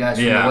 21 guys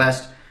from the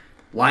West.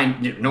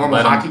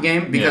 Normal hockey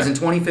game, because in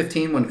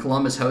 2015 when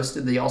Columbus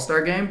hosted the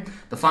All-Star game,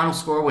 the final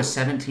score was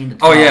 17-12.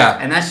 Oh yeah,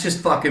 and that's just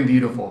fucking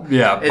beautiful.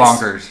 Yeah,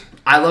 bonkers.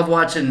 I love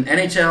watching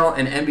NHL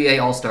and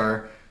NBA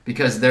All-Star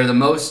because they're the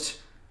most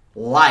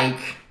like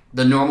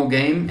the normal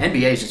game.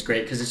 NBA is just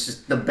great because it's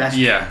just the best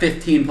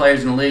 15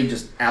 players in the league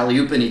just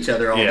alley-ooping each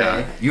other all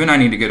day. You and I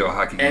need to go to a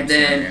hockey game. And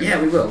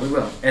then, we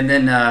will. And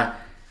then,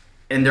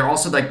 and they're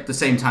also like the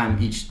same time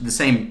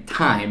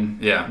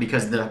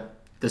because the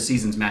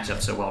seasons match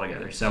up so well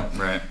together. So,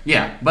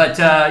 but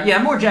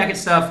more jacket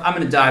stuff. I'm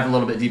going to dive a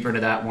little bit deeper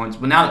into that once.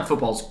 But now that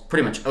football's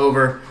pretty much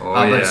over,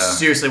 but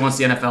seriously, once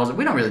the NFL's,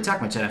 we don't really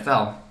talk much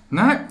NFL.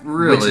 Not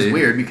really. Which is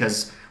weird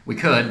because we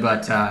could,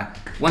 but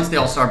once the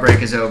All-Star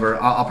break is over,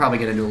 I'll probably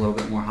get into a little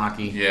bit more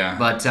hockey. Yeah.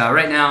 But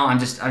right now, I'm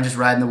just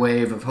riding the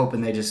wave of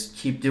hoping they just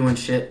keep doing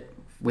shit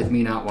with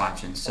me not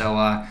watching. So,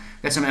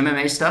 got some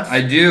MMA stuff.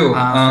 I do.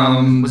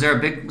 Was there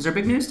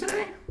big news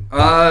today?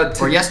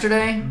 Or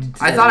yesterday?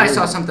 I thought I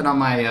saw something on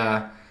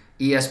my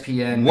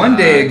ESPN. One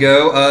day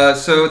ago.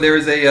 So there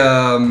was a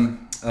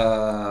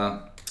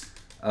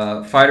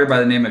fighter by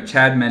the name of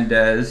Chad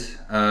Mendez.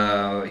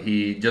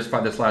 He just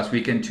fought this last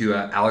weekend to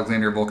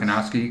Alexander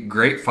Volkanovski.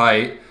 Great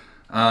fight.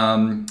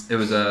 It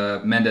was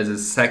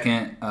Mendez's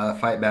second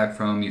fight back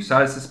from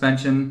USADA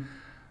suspension.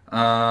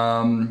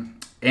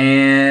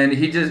 And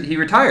he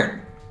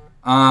retired.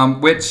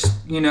 Which,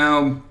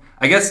 I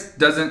guess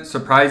doesn't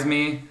surprise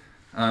me.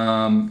 It's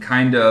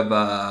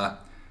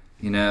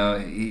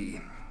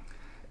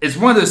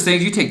one of those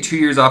things, you take 2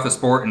 years off of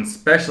sport, and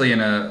especially in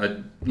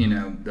a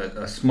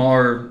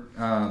smaller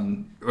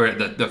or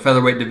the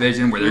featherweight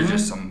division where there's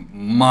just some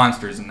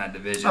monsters in that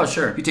division. Oh,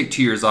 sure. If you take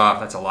 2 years off,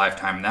 that's a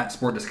lifetime, and that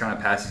sport just kind of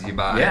passes you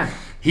by. Yeah.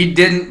 He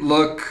didn't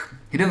look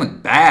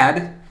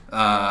bad,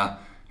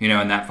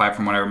 in that fight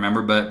from what I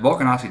remember, but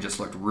Volkanovski just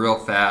looked real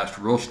fast,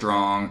 real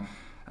strong,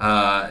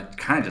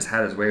 kind of just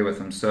had his way with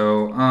him.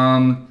 So,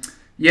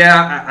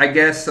 I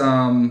guess,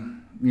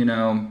 and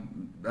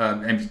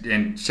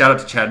shout out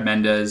to Chad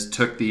Mendez,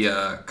 took the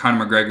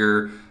Conor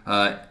McGregor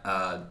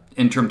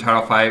interim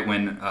title fight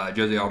when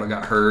Jose Aldo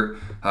got hurt.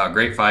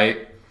 Great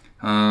fight.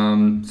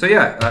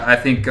 I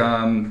think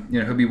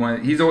he'll be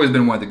he's always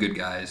been one of the good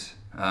guys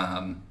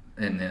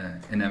in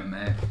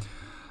MMA.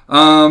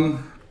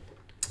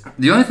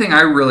 The only thing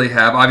I really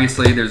have,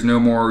 obviously, there's no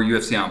more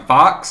UFC on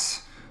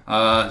Fox.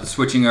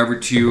 Switching over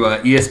to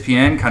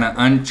ESPN, kind of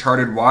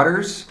uncharted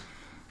waters.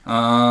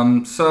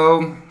 I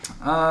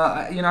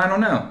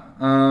don't know.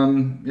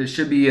 It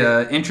should be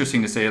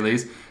interesting to say the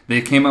least.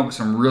 They came up with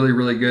some really,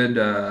 really good,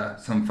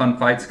 some fun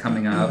fights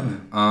coming up.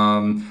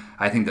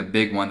 I think the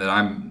big one that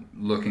I'm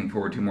looking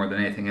forward to more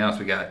than anything else,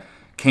 we got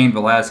Cain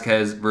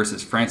Velasquez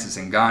versus Francis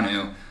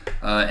Ngannou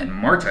in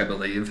March, I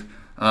believe.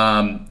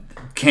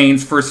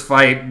 Cain's first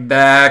fight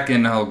back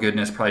in,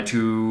 probably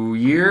 2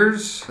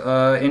 years.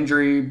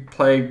 Injury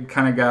plague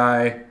kind of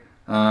guy.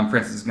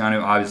 Francis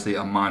Ngannou, obviously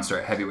a monster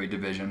at heavyweight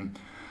division.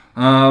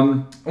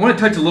 I want to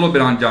touch a little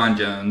bit on John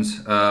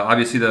Jones.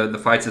 Obviously, the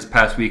fights this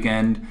past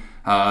weekend.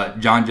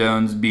 John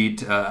Jones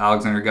beat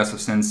Alexander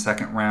Gustafsson's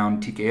second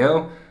round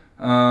TKO.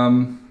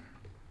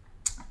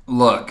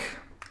 Look,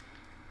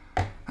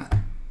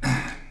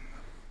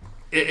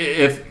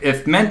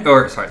 if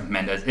Mendez,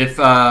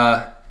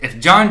 if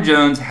John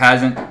Jones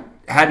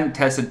hadn't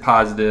tested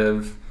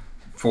positive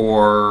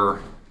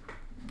for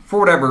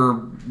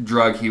whatever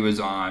drug he was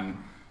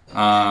on,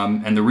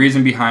 and the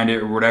reason behind it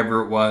or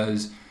whatever it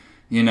was,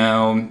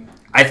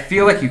 I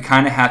feel like you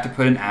kind of have to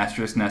put an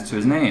asterisk next to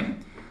his name.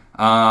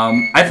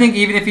 I think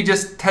even if he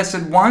just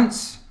tested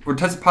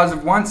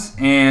positive once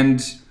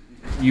and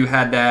you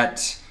had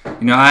that,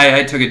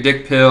 I took a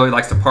dick pill, he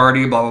likes to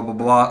party, blah, blah, blah,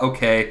 blah.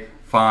 Okay,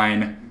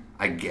 fine,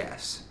 I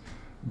guess.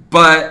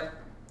 But,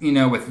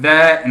 with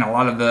that and a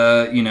lot of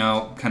the,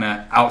 kind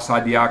of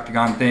outside the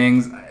octagon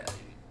things,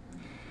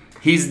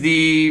 he's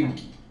the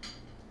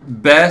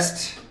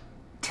best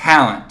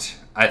talent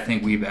I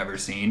think we've ever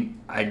seen.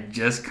 I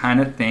just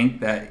kind of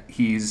think that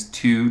he's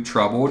too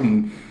troubled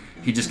and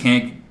he just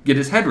can't get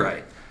his head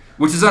right,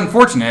 which is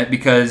unfortunate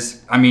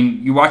because,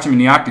 you watch him in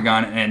the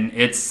octagon and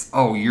it's,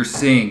 you're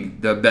seeing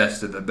the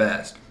best of the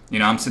best.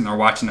 I'm sitting there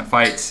watching the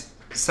fights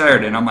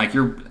Saturday and I'm like,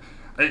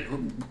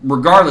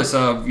 regardless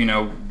of,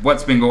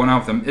 what's been going on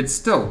with him, it's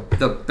still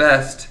the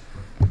best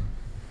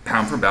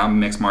pound for pound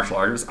mixed martial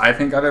artist I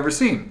think I've ever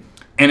seen.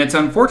 And it's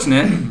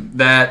unfortunate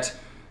that,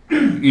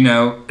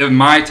 in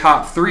my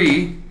top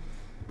three,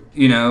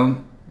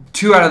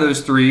 2 out of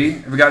those 3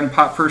 have gotten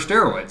popped for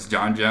steroids,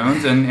 John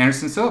Jones and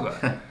Anderson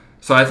Silva.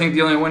 So I think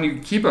the only one you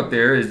can keep up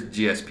there is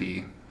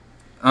GSP.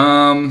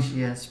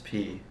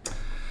 GSP.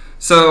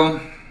 So,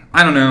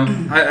 I don't know.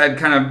 I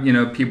kind of,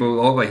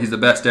 people, he's the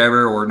best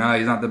ever, or no,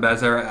 he's not the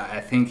best ever.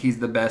 I think he's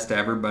the best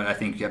ever, but I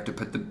think you have to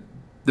put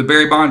the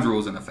Barry Bonds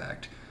rules in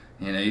effect.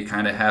 You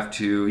kind of have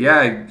to,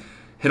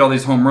 hit all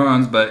these home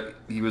runs, but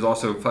he was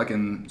also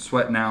fucking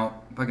sweating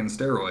out fucking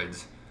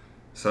steroids.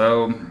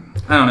 So,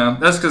 I don't know.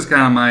 That's just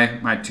kind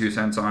of my 2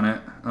 cents on it.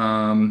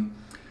 Kind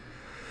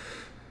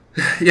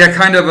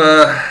of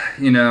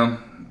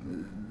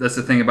that's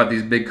the thing about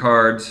these big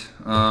cards.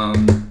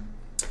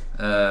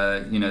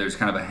 There's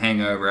kind of a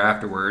hangover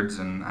afterwards,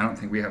 and I don't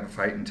think we have a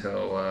fight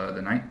until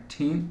the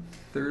 19th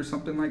or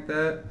something like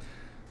that.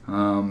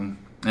 And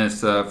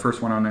it's the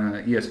first one on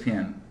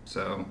ESPN.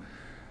 So,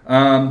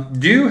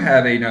 Do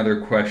have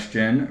another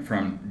question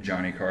from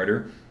Johnny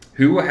Carter.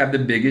 Who will have the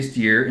biggest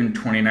year in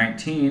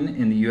 2019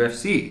 in the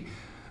UFC?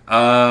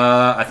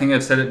 I think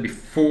I've said it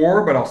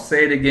before, but I'll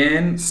say it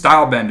again.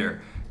 Stylebender.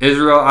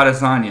 Israel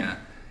Adesanya.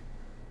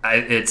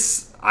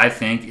 I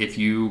think if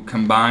you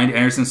combined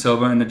Anderson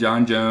Silva and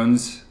John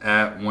Jones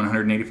at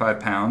 185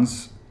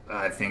 pounds,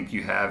 I think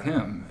you have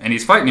him. And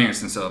he's fighting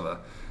Anderson Silva,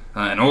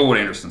 an old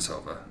Anderson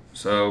Silva.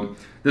 So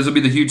this will be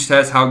the huge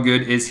test. How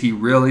good is he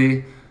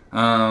really?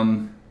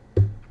 So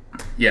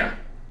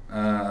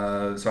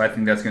I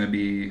think that's going to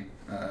be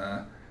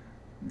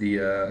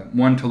the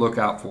one to look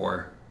out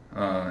for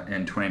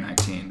in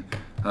 2019.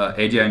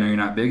 AJ, I know you're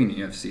not big in the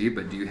UFC,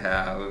 but do you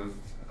have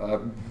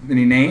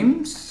any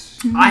names?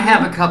 I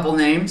have a couple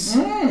names.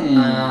 What's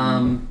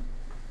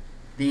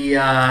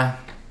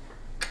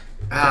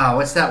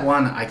that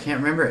one? I can't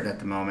remember it at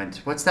the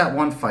moment. What's that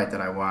one fight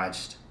that I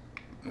watched?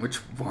 Which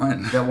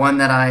one? The one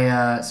that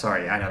I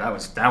sorry, I know that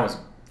was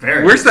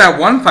very. Where's that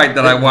one fight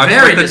that I watched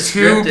with the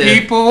two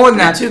people and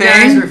that two thing?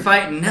 guys were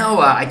fighting. No,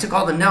 I took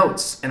all the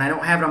notes and I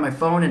don't have it on my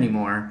phone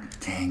anymore.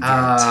 Dang it.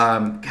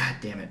 God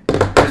damn it.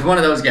 It was one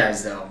of those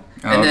guys though.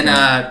 And then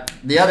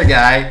the other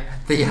guy,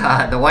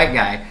 the white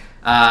guy,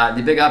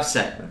 the big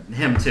upset,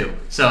 him too.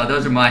 So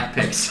those are my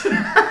picks.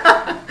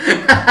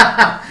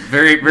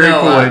 Very cool,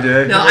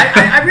 AJ. No,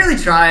 I'm really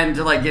trying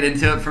to get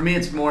into it. For me,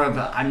 it's more of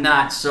I'm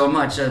not so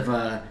much of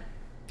a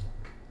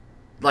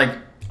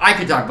I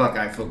could talk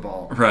Buckeye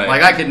football.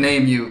 Right. I could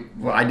name you.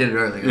 Well, I did it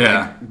earlier.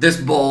 Yeah. This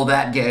bowl,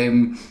 that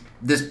game,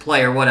 this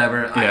player,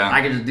 whatever. Yeah.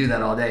 I could just do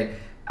that all day.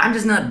 I'm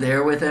just not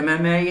there with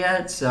MMA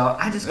yet, so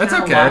I just That's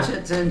kind of okay. watch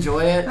it to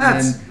enjoy it.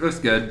 That's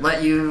and good.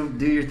 Let you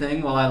do your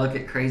thing while I look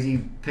at crazy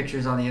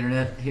pictures on the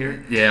internet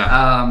here.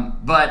 Yeah.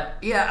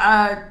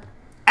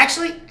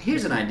 Actually,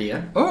 here's an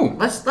idea. Oh.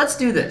 Let's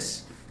do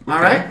this. Okay.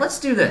 All right, let's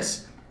do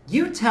this.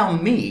 You tell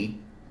me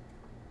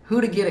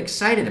who to get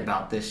excited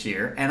about this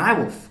year, and I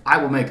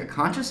will make a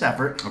conscious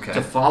effort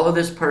to follow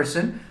this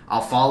person.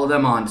 I'll follow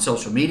them on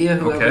social media,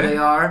 whoever they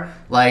are.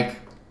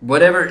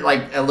 Whatever,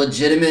 a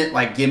legitimate,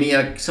 give me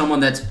someone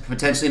that's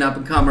potentially an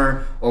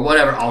up-and-comer or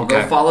whatever. I'll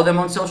go follow them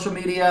on social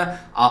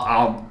media.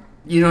 I'll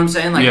you know what I'm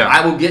saying?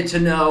 I will get to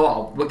know.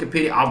 I'll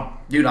Wikipedia.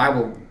 I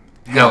will.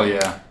 Hell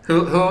yeah.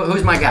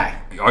 Who's my guy?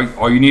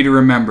 All you need to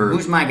remember.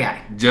 Who's my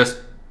guy? Just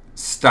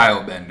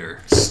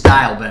Stylebender.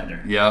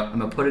 Stylebender. Yep. I'm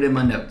gonna put it in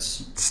my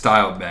notes.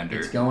 Stylebender.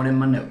 It's going in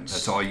my notes.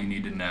 That's all you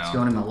need to know. It's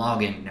going in my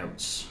login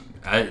notes.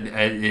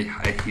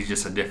 He's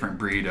just a different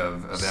breed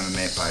of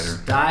MMA fighter.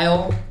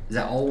 Style, is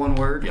that all one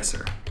word? Yes,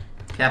 sir.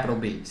 Capital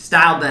B.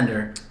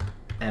 Stylebender,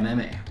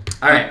 MMA.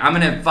 All right, I'm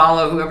going to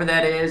follow whoever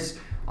that is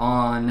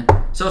on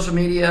social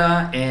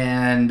media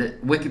and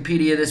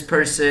Wikipedia this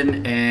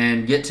person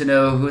and get to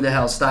know who the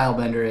hell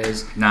Stylebender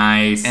is.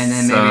 Nice. And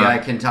then maybe I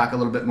can talk a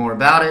little bit more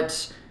about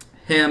it.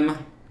 Him.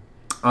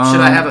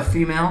 Should I have a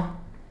female?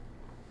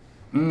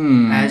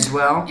 As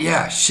well?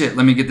 Yeah, shit.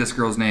 Let me get this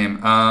girl's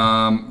name.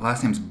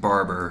 Last name's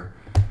Barber.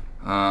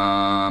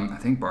 I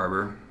think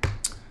Barber.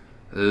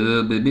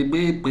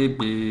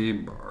 Barber.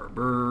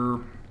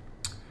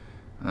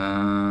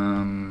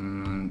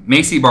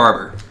 Macy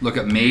Barber. Look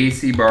up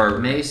Macy Barber.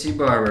 Macy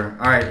Barber.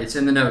 All right, it's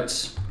in the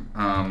notes.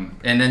 And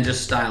then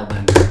just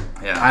Stylebender.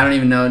 Yeah. I don't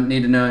even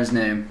need to know his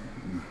name.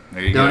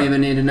 There you go. Don't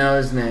even need to know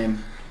his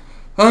name.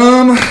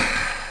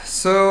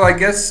 So I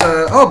guess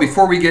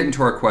before we get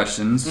into our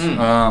questions,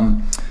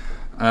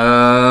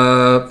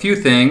 a few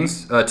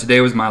things.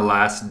 Today was my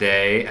last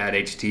day at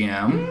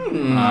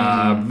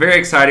HTM. Very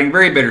exciting,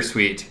 very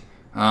bittersweet.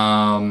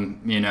 I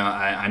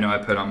know I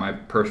put on my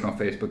personal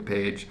Facebook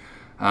page,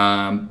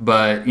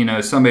 but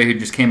somebody who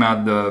just came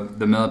out of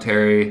the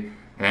military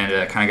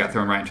and kind of got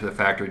thrown right into the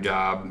factory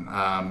job.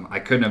 I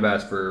couldn't have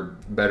asked for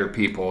better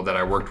people that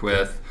I worked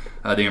with.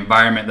 The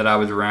environment that I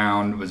was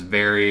around was kind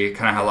of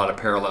had a lot of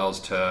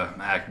parallels to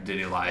active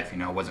duty life.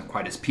 It wasn't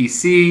quite as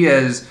PC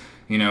as,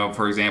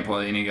 for example,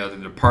 any other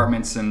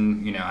departments.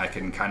 And, I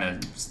can kind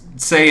of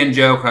say and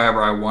joke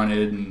however I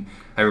wanted, and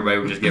everybody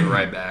would just give it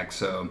right back.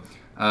 So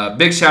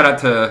big shout out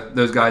to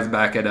those guys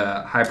back at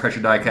High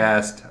Pressure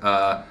Diecast.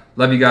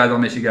 Love you guys. I'll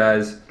miss you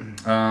guys.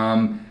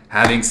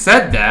 Having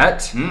said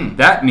that,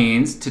 that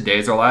means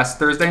today's our last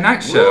Thursday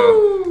night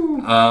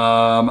show.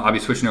 I'll be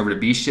switching over to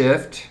B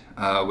shift.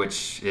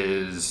 Which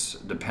is,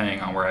 depending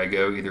on where I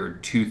go, either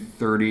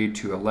 2:30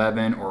 to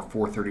 11 or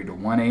 4:30 to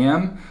 1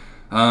 a.m.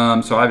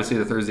 So obviously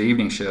the Thursday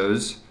evening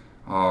shows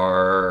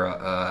are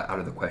out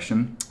of the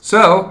question.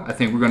 So I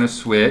think we're going to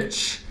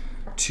switch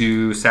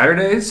to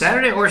Saturdays.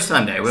 Saturday or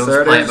Sunday. We'll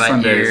just play it by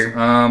ear.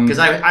 Because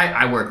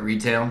I work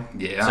retail,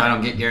 yeah. So I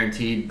don't get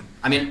guaranteed.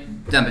 I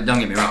mean, don't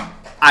get me wrong.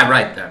 I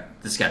write the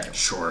schedule.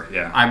 Sure,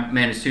 yeah. I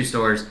manage 2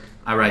 stores.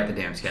 I write the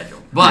damn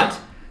schedule. But,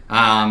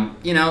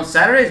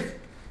 Saturday's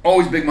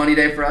always big money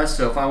day for us,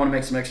 so if I want to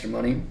make some extra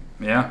money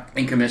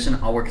in commission,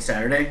 I'll work a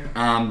Saturday.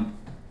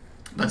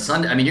 But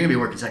Sunday, you're going to be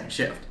working second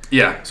shift.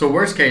 Yeah. So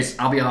worst case,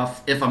 I'll be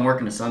off if I'm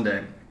working a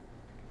Sunday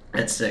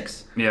at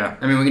 6. Yeah.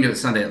 We can do it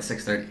Sunday at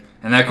 6:30.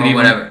 And that could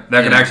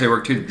could actually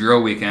work too, the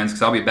drill weekends,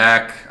 because I'll be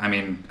back,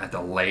 at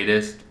the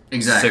latest,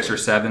 6 or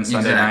 7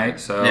 Sunday night.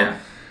 So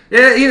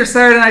yeah, either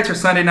Saturday nights or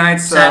Sunday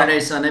nights. Saturday,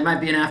 Sunday might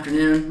be an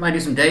afternoon. Might do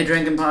some day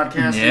drinking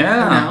podcasting.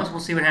 Yeah, who knows? We'll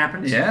see what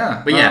happens.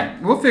 Yeah, but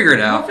we'll figure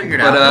it out.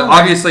 But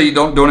obviously, you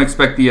don't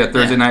expect the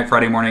Thursday night,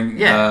 Friday morning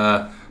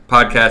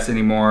podcast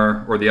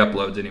anymore, or the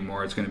uploads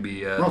anymore. It's going to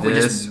be if we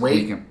just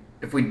wait. Weekend.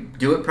 If we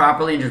do it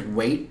properly and just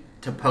wait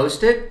to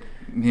post it,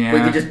 we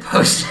could just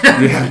post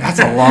it. Yeah, that's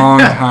a long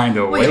time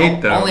to wait,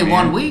 though. Only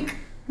 1 week.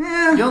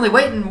 Yeah. You only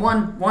waiting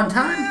one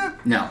time? Yeah.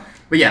 No.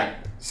 But yeah.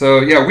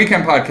 So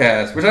weekend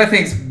podcast, which I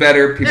think is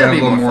better. People have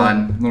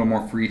a little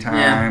more free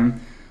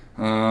time.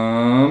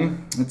 Yeah.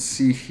 Let's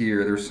see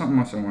here. There's something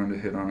else I wanted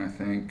to hit on, I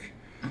think,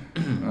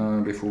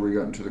 before we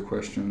got into the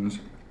questions.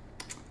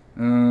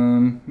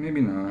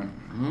 Maybe not.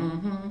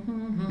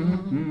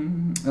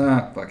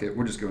 Fuck it.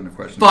 We'll just go into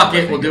questions. Fuck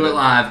it. We'll do it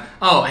live.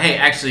 Oh, hey,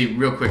 actually,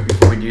 real quick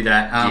before we do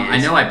that, I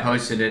know I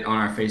posted it on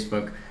our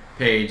Facebook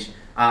page.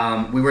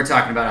 We were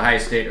talking about Ohio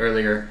State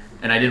earlier,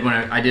 and I did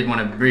want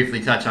to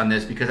briefly touch on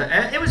this because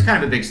it was kind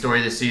of a big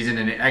story this season,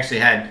 and it actually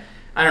had,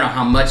 I don't know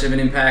how much of an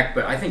impact,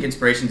 but I think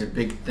inspiration's a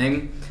big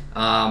thing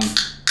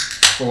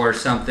for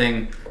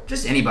something.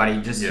 Just anybody,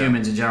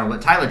 humans in general.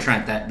 But Tyler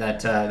Trent,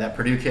 that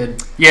Purdue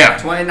kid,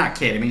 not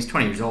kid. I mean, he's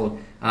 20 years old.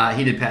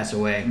 He did pass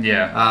away.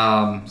 Yeah.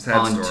 On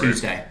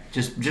Tuesday,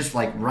 just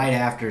like right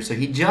after. So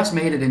he just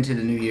made it into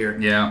the new year.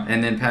 Yeah.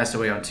 And then passed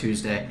away on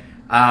Tuesday.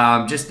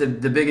 Just the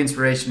big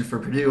inspiration for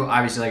Purdue.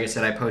 Obviously, like I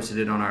said, I posted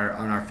it on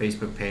our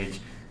Facebook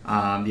page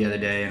the other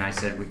day, and I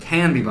said we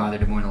can be bothered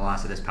to mourn the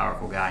loss of this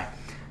powerful guy.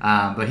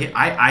 But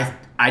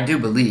I do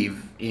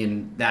believe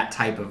in that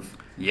type of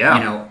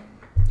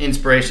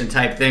inspiration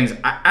type things.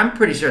 I'm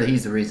pretty sure that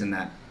he's the reason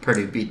that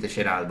Purdue beat the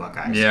shit out of the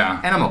Buckeyes.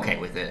 Yeah. And I'm okay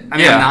with it. I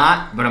mean, I'm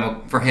not,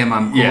 but for him,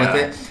 I'm cool with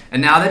it.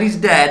 And now that he's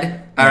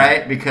dead, all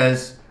right,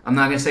 because I'm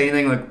not going to say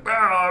anything like,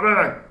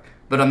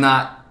 but I'm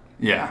not.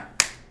 Yeah.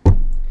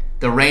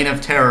 The reign of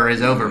terror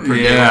is over,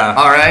 Purdue. Yeah.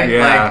 All right?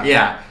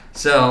 Yeah.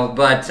 So,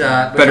 but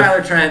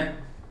Tyler Trent,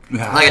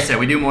 like I said,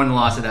 we do more than the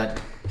loss of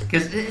that.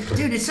 Because,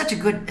 dude, it's such a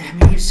good... I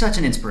mean, he's such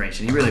an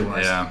inspiration. He really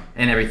was. Yeah.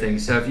 And everything.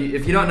 So if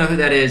you don't know who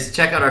that is,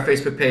 check out our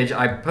Facebook page.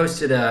 I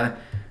posted a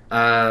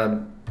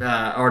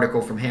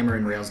article from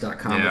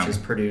hammerandrails.com, which is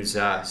Purdue's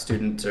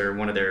student or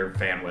one of their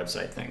fan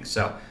website things.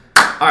 So,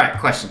 all right,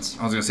 questions.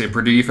 I was going to say,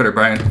 Purdue, you better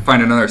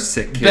find another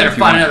sick kid. Better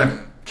find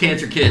another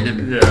cancer kid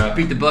to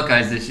beat the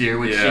Buckeyes this year,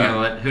 which, you know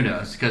what, who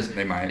knows? Because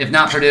they might. If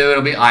not Purdue,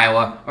 it'll be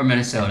Iowa or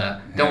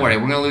Minnesota. Don't worry,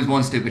 we're going to lose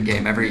one stupid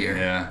game every year.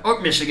 Yeah.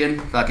 Or Michigan.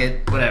 Fuck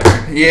it.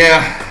 Whatever.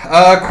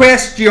 Yeah.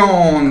 Questions.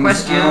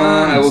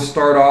 I will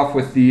start off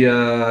with the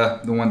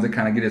ones that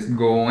kind of get us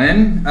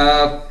going.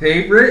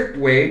 Favorite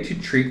way to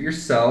treat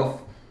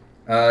yourself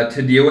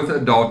to deal with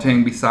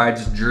adulting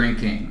besides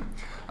drinking?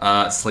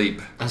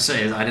 Sleep. I'll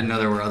say, I didn't know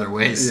there were other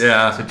ways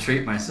to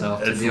treat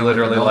myself. It's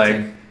literally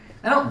like...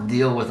 I don't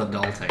deal with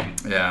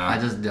adulting. Yeah. I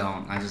just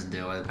don't. I just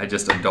do it. I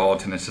just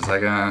adult, and it's just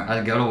like,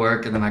 I go to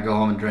work, and then I go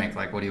home and drink.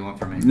 Like, what do you want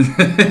from me?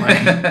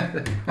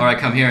 Or I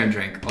come here and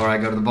drink. Or I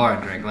go to the bar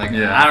and drink. Like,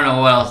 I don't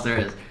know what else there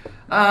is.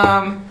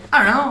 I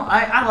don't know.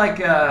 I like,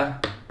 I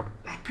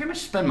pretty much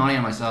spend money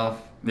on myself.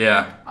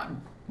 Yeah.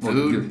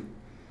 Food.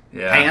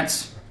 Yeah.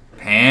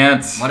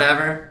 Pants.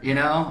 Whatever. You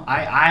know?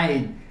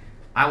 I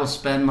will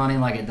spend money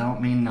like it don't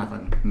mean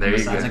nothing.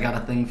 Besides, I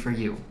got a thing for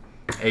you.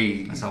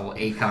 Hey. That's a whole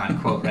Akon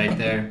quote right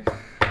there.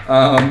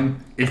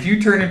 If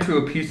you turn into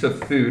a piece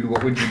of food,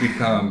 what would you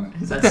become?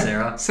 Is that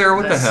Sarah? Sarah,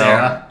 what the hell?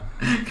 Sarah?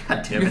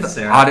 God damn it,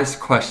 Sarah.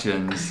 Oddest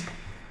questions.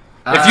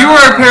 If you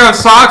were a pair of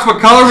socks, what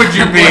color would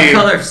you be? What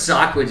color of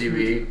sock would you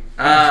be?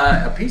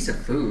 A piece of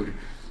food.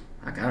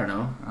 I don't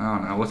know.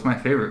 What's my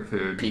favorite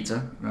food?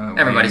 Pizza.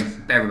 Everybody's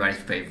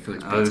favorite food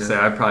is pizza. I was gonna say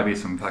I'd probably be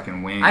some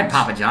fucking wings. I had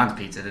Papa John's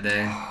pizza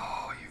today.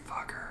 Oh, you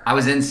fucker. I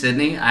was in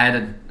Sydney. I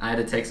had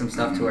to take some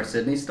stuff to our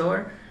Sydney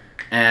store.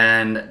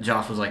 And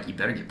Josh was like, you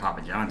better get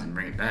Papa John's and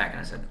bring it back. And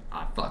I said,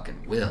 I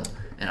fucking will.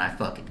 And I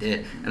fucking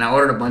did. And I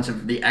ordered a bunch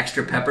of the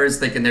extra peppers,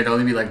 thinking there'd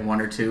only be like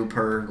 1 or 2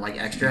 per like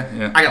extra.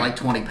 Yeah. I got like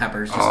 20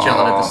 peppers just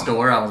chilling at the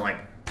store. I was like,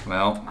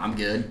 well, I'm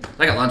good.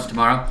 I got lunch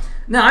tomorrow.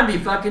 No, I'd be a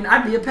pepper.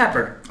 A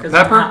pepper? Because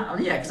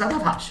I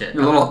love hot shit.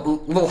 You're a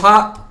little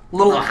hot,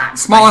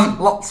 small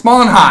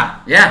and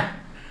hot. Yeah.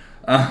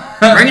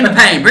 Bringing the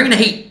pain, bringing the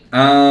heat.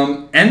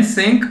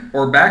 NSYNC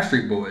or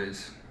Backstreet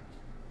Boys?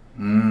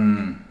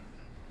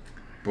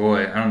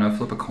 Boy, I don't know.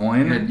 Flip a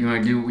coin. You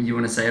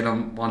want to say it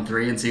on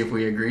 3 and see if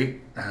we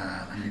agree?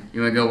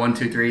 You want to go 1,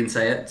 2, 3 and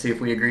say it? See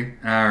if we agree.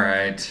 All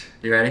right.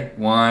 You ready?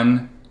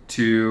 1,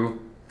 2,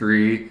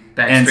 3.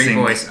 Backstreet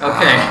Boys.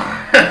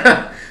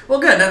 Okay. Well,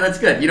 good. No, that's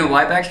good. You know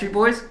why Backstreet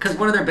Boys? Because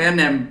one of their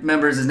band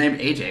members is named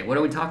AJ. What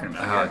are we talking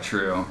about? Oh,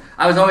 true.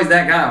 I was always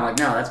that guy. I'm like,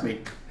 no, that's me.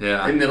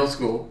 Yeah. In middle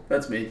school,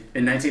 that's me.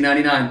 In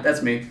 1999,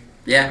 that's me.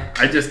 Yeah.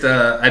 I just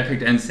I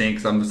picked NSYNC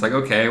because I'm just like,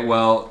 okay,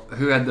 well,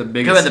 who had the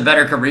biggest? Who had the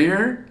better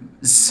career?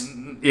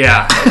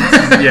 Yeah.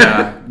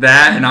 Yeah.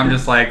 That, and I'm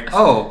just like,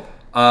 oh,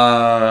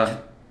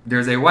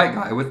 there's a white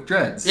guy with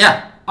dreads.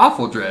 Yeah.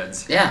 Awful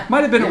dreads. Yeah.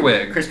 Might have been a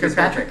wig. Chris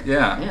Kirkpatrick.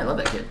 Yeah. Yeah, I love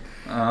that kid.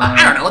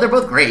 I don't know. They're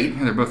both great.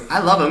 They're both. I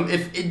love them.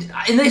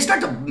 And they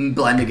start to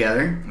blend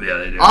together. Yeah,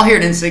 they do. I'll hear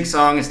an NSYNC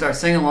song and start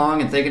singing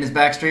along and thinking it's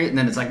Backstreet, and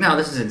then it's like, no,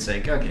 this is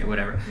NSYNC. Okay,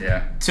 whatever.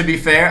 Yeah. To be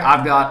fair,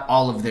 I've got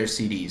all of their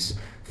CDs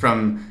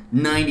from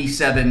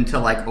 '97 to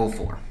like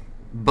 '04.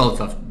 Both.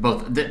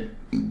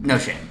 No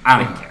shame. I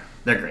don't even care.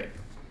 They're great.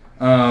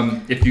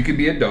 If you could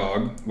be a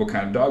dog, what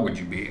kind of dog would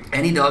you be?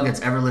 Any dog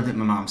that's ever lived at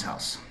my mom's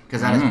house,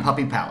 because that is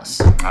Puppy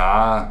Palace.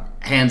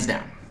 Hands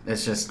down.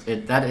 It's just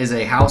that is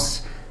a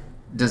house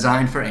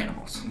designed for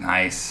animals.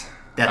 Nice.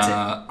 That's it.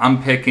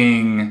 I'm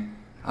picking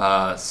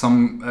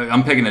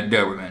I'm picking a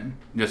Doberman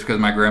just because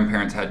my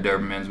grandparents had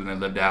Dobermans when they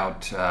lived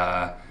out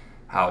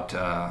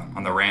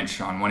on the ranch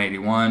on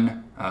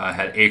 181.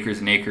 Had acres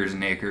and acres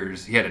and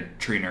acres. He had a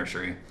tree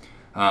nursery.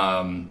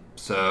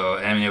 So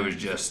I mean, it was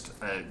just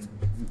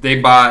they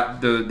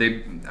bought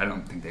I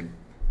don't think they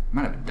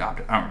might have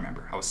adopted. I don't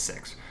remember. I was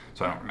 6,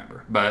 so I don't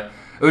remember. But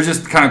it was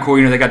just kind of cool.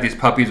 You know, they got these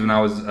puppies when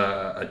I was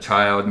a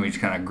child, and we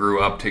just kind of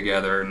grew up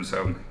together. And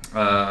so,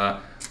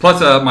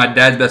 plus my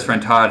dad's best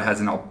friend Todd has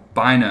an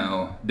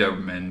albino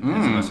Doberman.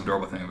 It's the most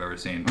adorable thing I've ever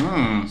seen.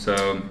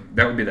 So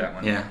that would be that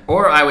one. Yeah.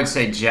 Or I would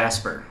say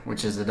Jasper,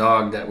 which is the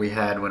dog that we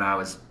had when I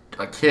was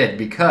a kid,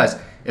 because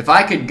if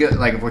I could go,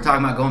 like if we're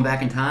talking about going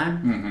back in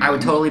time, I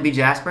would totally be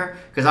Jasper,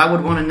 because I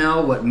would want to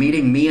know what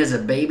meeting me as a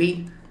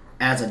baby,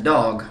 as a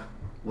dog,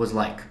 was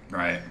like.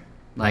 Right.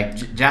 Like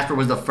Jasper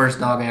was the first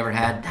dog I ever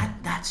had.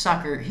 That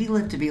sucker, he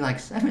lived to be like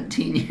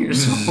 17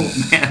 years old,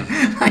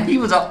 man. Like he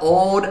was an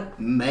old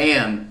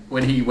man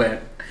when he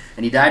went,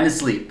 and he died in his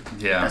sleep.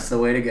 Yeah. That's the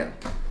way to go.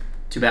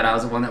 Too bad I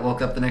was the one that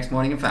woke up the next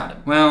morning and found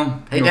him.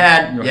 Well. Hey,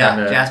 Dad.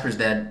 Yeah, Jasper's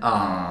dead.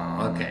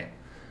 Oh, okay.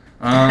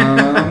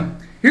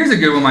 Here's a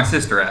good one my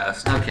sister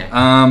asked. Okay.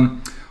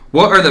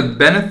 What are the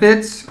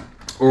benefits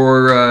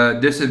or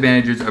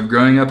disadvantages of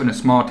growing up in a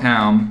small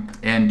town,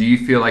 and do you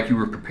feel like you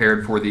were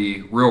prepared for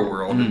the real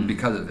world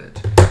because of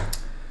it?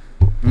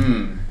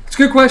 It's a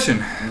good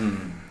question.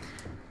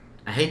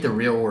 I hate the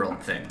real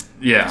world thing.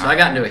 Yeah. So I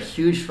got into a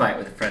huge fight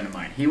with a friend of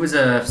mine. He was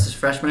a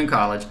freshman in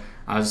college.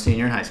 I was a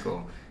senior in high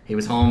school. He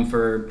was home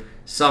for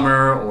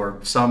summer or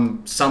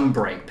some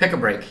break. Pick a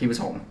break. He was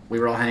home. We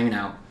were all hanging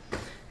out.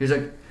 He was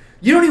like,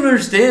 "You don't even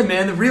understand,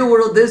 man. The real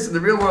world this and the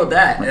real world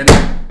that." And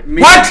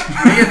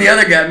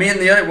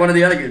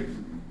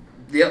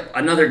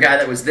another guy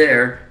that was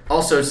there,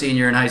 also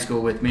senior in high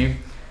school with me,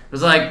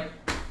 was like,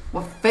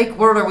 "What fake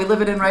world are we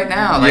living in right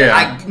now?" Like,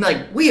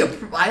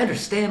 I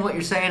understand what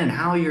you're saying and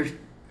how you're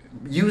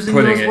using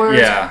those words.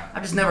 Yeah. I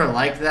just never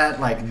liked that.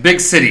 Like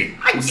big city.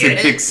 I get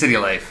it. Big city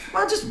life.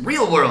 Well, just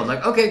real world.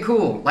 Like, okay,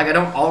 cool. Like, I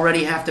don't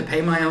already have to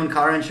pay my own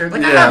car insurance.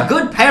 Like, I Yeah. have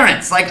good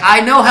parents. Like,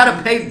 I know how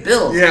to pay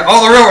bills. Yeah,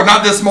 all the real world,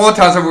 not this small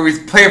town where we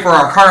pay for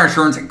our car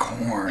insurance and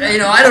corn. You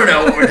know, I don't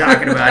know what we're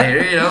talking about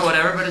here. You know,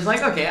 whatever. But it's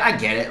like, okay, I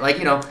get it. Like,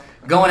 you know,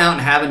 going out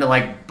and having to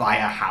like buy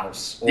a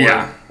house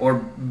or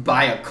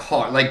buy a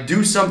car, like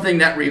do something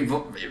that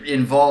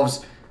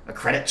involves a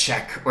credit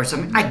check or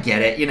something. I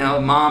get it. You know,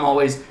 mom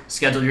always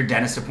scheduled your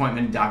dentist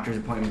appointment, doctor's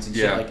appointments and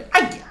shit. Like,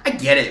 I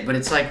get it, but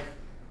it's like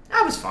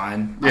I was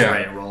fine. I was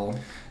ready to roll.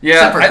 Yeah,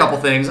 except for a couple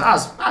things, I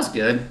was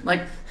good.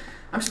 Like,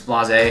 I'm just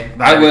blasé.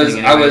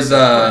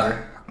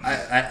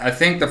 I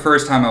think the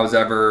first time I was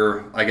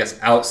ever, I guess,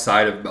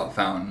 outside of Bell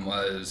Fountain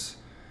was,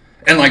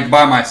 and like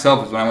by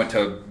myself, was when I went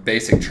to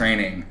basic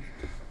training.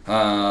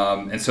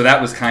 And so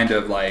that was kind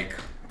of like,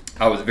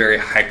 I was very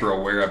hyper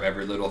aware of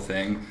every little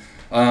thing.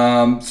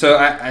 So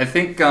I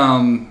think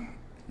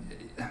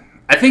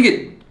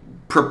it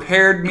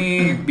prepared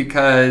me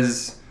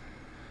because,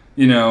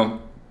 you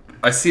know,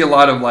 I see a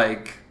lot of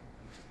like,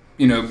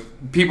 you know,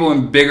 people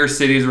in bigger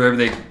cities or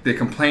whatever, they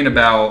complain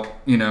about,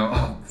 you know,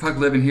 oh, fuck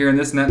living here and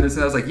this and that and this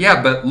and that. I was like,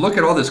 yeah, but look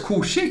at all this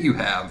cool shit you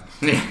have.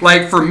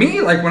 Like for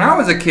me, like when I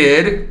was a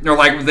kid or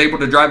like was able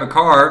to drive a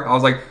car, I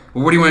was like,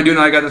 well, what do you want to do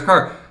now I got this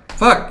car?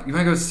 Fuck, you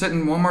want to go sit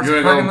in Walmart's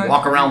parking lot? You want to go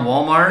walk around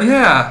Walmart?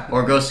 Yeah.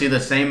 Or go see the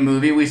same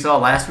movie we saw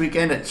last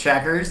weekend at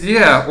Checkers?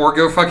 Yeah, or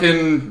go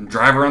fucking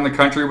drive around the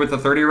country with a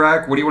 30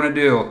 rack. What do you want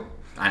to do?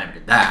 I never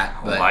did that.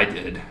 But I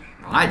did.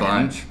 I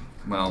didn't.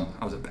 Well,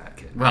 I was a bad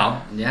kid.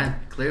 Well, yeah,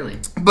 clearly.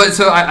 But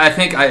so I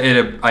think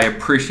I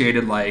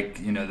appreciated, like,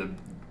 you know, the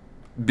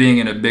being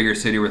in a bigger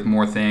city with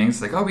more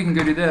things. Like, oh, we can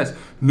go do this.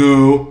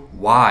 No.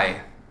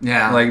 Why?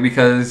 Yeah. Like,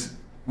 because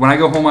when I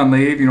go home on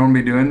leave, you know what I'm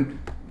going to be doing?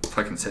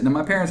 Fucking sitting in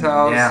my parents'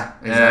 house. Yeah,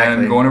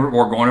 exactly. And going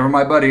over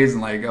my buddies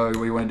and like, oh, what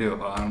do you want to do?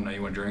 Oh, I don't know.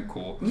 You want to drink?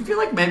 Cool. You feel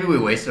like maybe we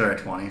wasted our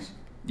 20s?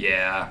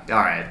 Yeah. All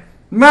right.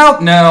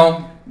 Well,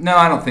 no,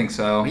 I don't think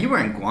so. Well, you were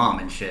in Guam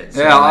and shit.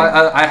 So yeah,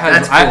 like, I had.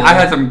 That's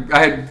cool. I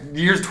had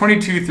years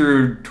 22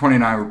 through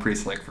 29 were pretty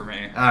slick for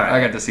me. All right. I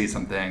got to see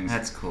some things.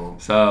 That's cool.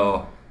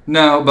 So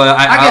no, but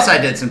I guess I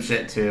did some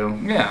shit too.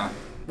 Yeah.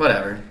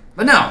 Whatever.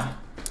 But no.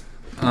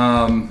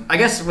 I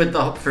guess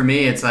for me,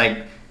 it's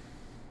like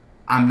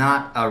I'm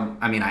not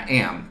I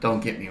am.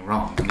 Don't get me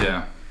wrong.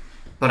 Yeah.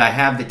 But I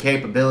have the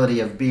capability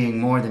of being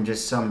more than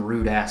just some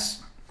rude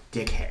ass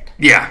dickhead.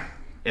 Yeah.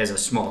 As a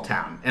small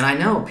town, and I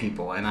know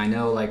people, and I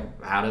know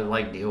like how to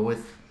like deal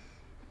with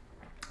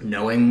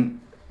knowing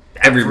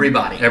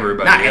everybody.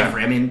 Not yeah.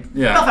 every. I mean,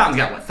 Bell Fountain's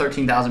got,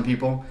 13,000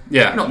 people?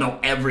 Yeah. I don't know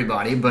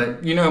everybody,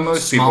 but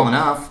most small people.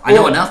 enough. I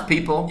know enough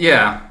people.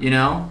 Yeah.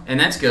 And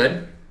that's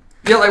good.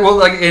 Yeah,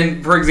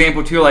 and for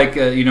example, too, one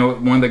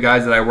of the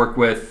guys that I worked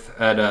with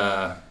at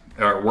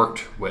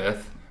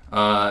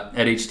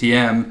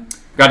HTM,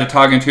 got to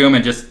talking to him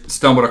and just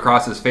stumbled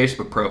across his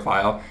Facebook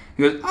profile.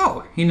 He goes,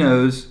 "Oh, he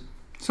knows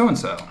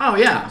so-and-so." Oh,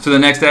 yeah. So the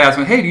next day I asked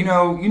him, "Hey, do you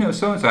know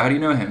so-and-so? How do you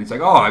know him?" He's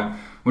like, "Oh, I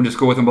went to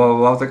school with him, blah, blah,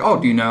 blah." I was like, "Oh,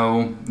 do you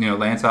know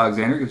Lance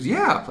Alexander?" He goes,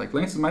 "Yeah." I was like,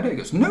 "Lance is my dad." He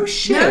goes, "No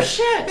shit." No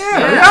shit.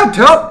 Yeah.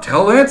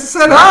 Tell Lance I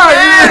said hi.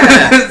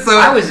 Yeah. So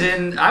I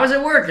was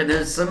at work and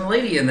there's some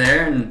lady in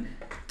there and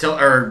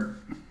whatever,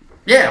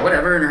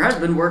 and her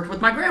husband worked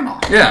with my grandma.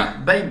 Yeah.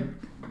 Babe,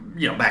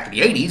 back in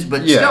the 80s,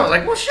 but still, I was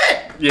like, well,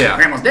 shit. Yeah.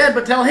 Grandma's dead,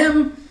 but tell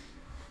him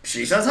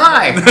she says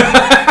hi.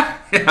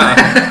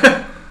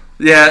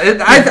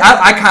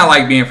 I kind of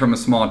like being from a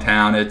small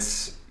town.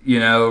 It's,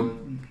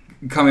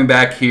 coming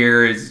back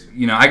here is,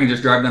 I can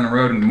just drive down the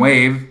road and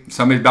wave.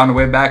 Somebody's bound to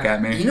wave back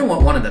at me. You know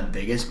what? One of the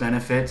biggest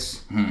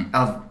benefits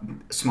of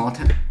small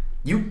town,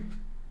 you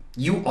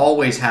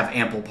always have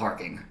ample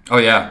parking. Oh,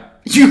 yeah.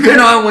 You can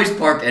always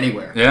park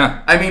anywhere.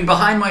 Yeah. I mean,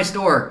 behind my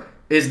store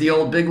is the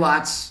old Big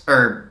Lots,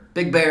 or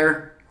Big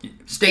Bear,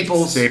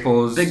 Staples. It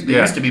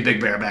used to be Big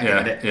Bear back in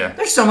the day. Yeah.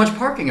 There's so much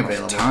parking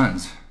available. There's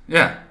tons.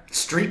 Yeah.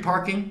 Street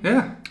parking.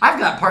 Yeah. I've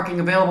got parking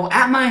available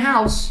at my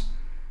house.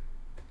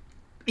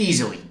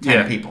 Easily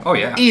 10 people. Oh,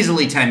 yeah.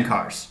 Easily 10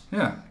 cars.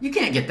 Yeah. You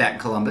can't get that in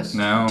Columbus.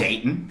 No.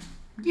 Dayton.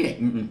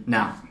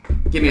 No.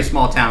 Give me a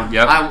small town.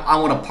 Yep. I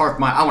want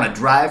to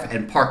drive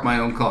and park my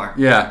own car.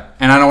 Yeah.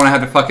 And I don't want to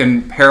have to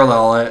fucking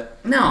parallel it.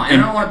 No,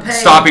 and I don't want to pay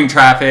stopping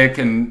traffic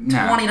and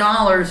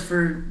 $20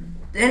 for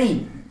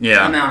any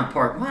amount of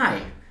park.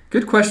 Why?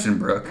 Good question,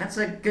 Brooke. That's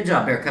a good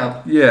job, Bear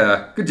Cub.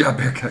 Yeah, good job,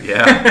 Bear Cub.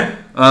 Yeah.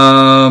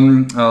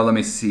 Let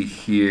me see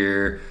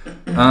here.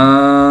 Here,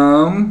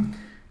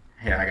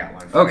 I got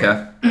one.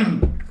 Okay.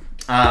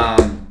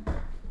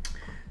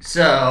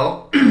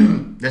 So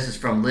this is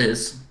from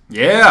Liz.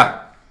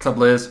 Yeah. What's up,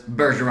 Liz?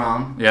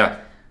 Bergeron. Yeah.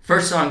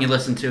 First song you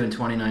listened to in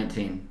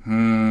 2019.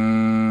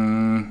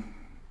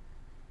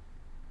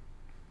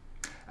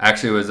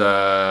 Actually, it was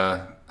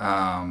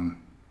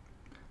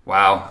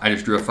wow, I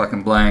just drew a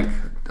fucking blank.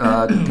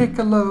 Take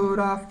a load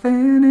off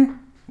Fanny.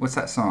 What's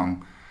that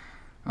song?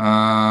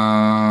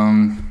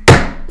 Gotta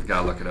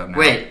look it up now.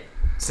 Wait,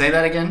 say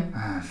that again.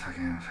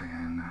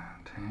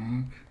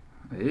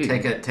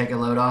 Take a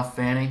load off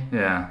Fanny.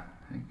 Yeah.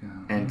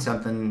 And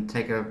something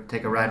take a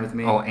ride with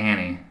me. Oh,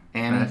 Annie.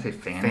 Annie. Did I say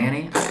Fanny?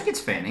 Fanny. I think it's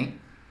Fanny.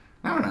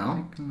 I don't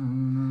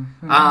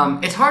know.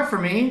 It's hard for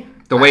me.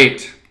 The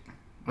Wait.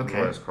 Okay. Is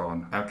what it's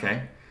called.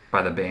 Okay.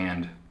 By the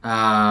band.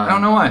 I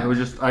don't know why. It was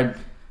just it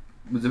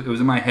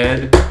was in my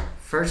head.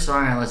 First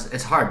song I listened.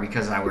 It's hard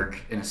because I work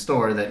in a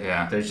store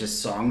that there's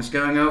just songs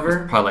going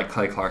over. Probably like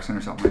Clay Clarkson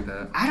or something like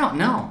that. I don't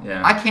know.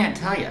 Yeah. I can't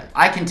tell you.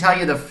 I can tell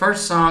you the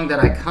first song that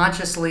I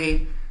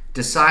consciously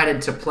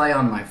decided to play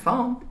on my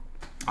phone.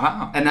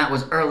 Wow. And that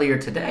was earlier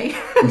today.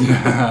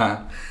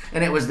 Yeah.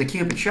 And it was the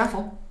Cupid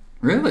Shuffle.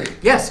 Really?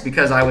 Yes,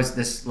 because I was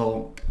this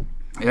little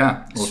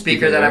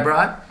speaker that I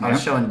brought. I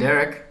was showing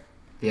Derek,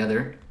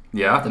 the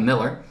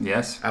Miller.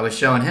 Yes. I was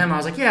showing him. I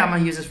was like, I'm going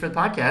to use this for the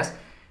podcast.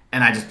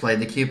 And I just played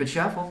the Cupid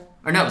Shuffle.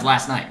 Or no, it was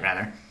last night,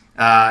 rather.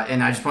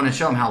 And I just wanted to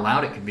show him how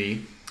loud it could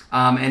be.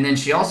 And then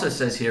she also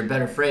says here,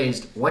 better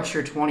phrased, what's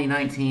your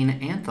 2019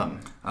 anthem?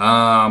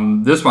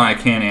 This one I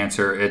can't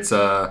answer. It's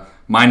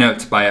My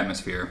Notes by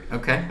Atmosphere.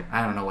 Okay.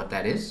 I don't know what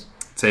that is.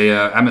 It's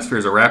Atmosphere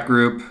is a rap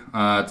group.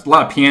 It's a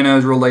lot of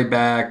pianos, real laid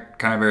back,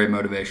 kind of very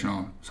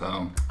motivational.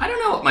 So I don't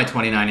know what my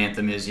 29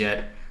 anthem is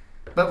yet.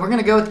 But we're going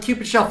to go with the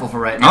Cupid Shuffle for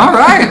right now. All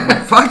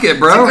right. Fuck it,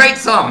 bro. It's a great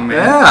song,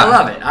 man. Yeah. I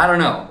love it. I don't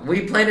know.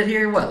 We played it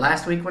here,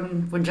 last week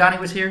when Johnny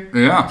was here?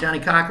 Yeah. Johnny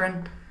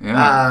Cochran?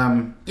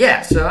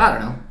 Yeah. So I don't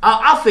know.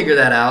 I'll figure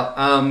that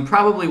out.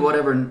 Probably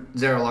whatever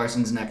Zara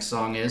Larson's next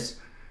song is.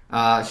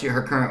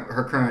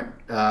 Her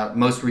current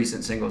most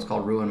recent single is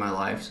called "Ruin My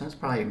Life," so that's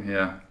probably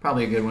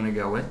a good one to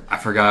go with. I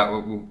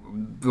forgot.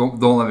 Don't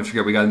let me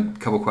forget. We got a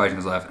couple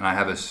questions left, and I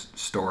have a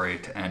story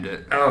to end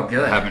it. Oh,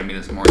 good. It happened to me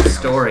this morning.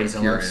 Stories. I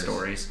love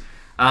stories.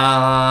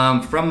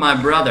 From my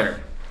brother.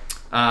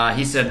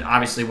 He said,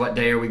 obviously, what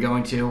day are we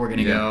going to? We're going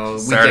to go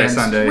Saturday, weekends.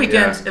 Sunday.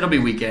 Weekends. Yeah. It'll be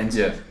weekends.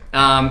 Yeah.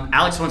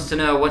 Alex wants to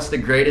know, what's the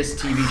greatest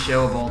TV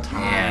show of all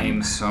time?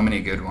 Man, so many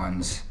good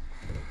ones.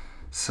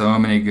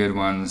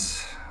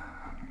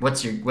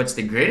 What's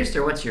the greatest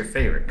or what's your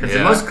favorite? Because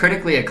the most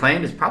critically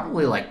acclaimed is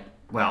probably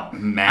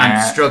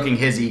I'm stroking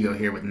his ego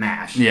here with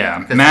MASH.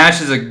 Yeah,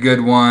 MASH is a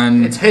good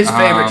one. It's his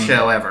favorite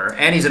show ever,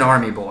 and he's an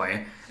Army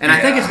boy. And I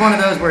think it's one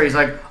of those where he's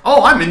like,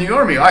 oh, I'm in the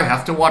Army, I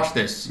have to watch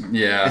this.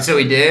 Yeah. And so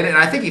he did, and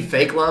I think he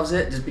fake loves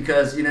it just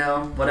because,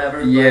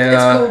 whatever.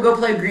 Yeah. It's cool, go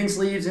play green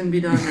sleeves and be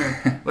done, or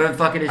whatever the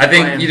fuck it is. I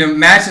think,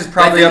 MASH is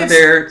probably up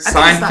there.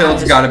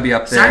 Seinfeld's got to be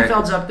up there.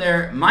 Seinfeld's up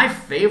there. My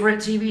favorite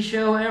TV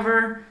show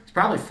ever is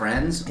probably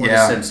Friends or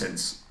The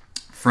Simpsons.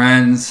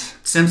 Friends.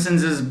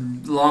 Simpsons is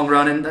long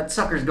running. That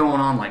sucker's going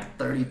on like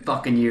 30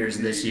 fucking years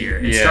this year.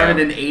 It Yeah. started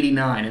in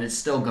 89 and it's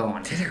still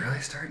going. Did it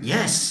really start?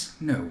 Yes.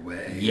 No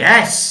way.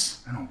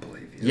 Yes. I don't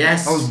believe you.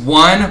 Yes. I was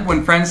 1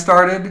 when Friends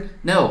started.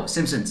 No,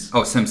 Simpsons.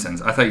 Oh,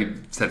 Simpsons. I thought you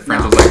said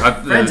Friends. No. I was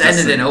like, Friends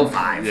ended in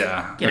 05.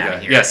 Yeah. Get out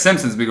of here. Yeah,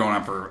 Simpsons be going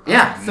on for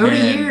 30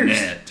 years.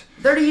 minute.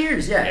 30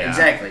 years, yeah.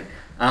 Exactly.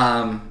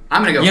 I'm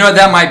going to go. You know,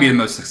 that might be the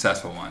most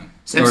successful one.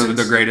 Simpsons? Or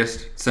the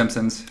greatest.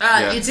 Simpsons.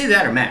 It's either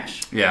that or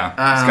MASH. Yeah,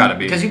 it's got to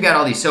be. Because you've got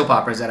all these soap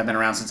operas that have been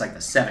around since like the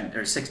 60s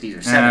or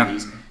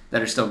 70s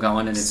that are still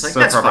going, and it's like,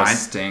 soap that's operas fine.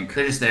 stink.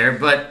 They're just there.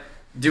 But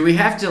do we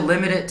have to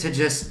limit it to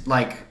just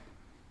like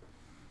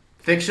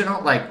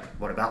fictional? Like,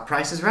 what about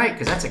Price is Right?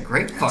 Because that's a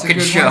great fucking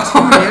show.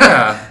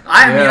 Yeah.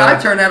 I mean, I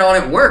turn that on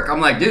at work.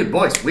 I'm like, dude,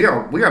 boys, we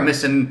are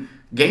missing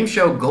game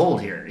show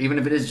gold here, even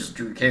if it is just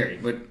Drew Carey.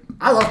 But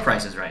I love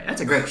Price is Right.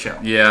 That's a great show.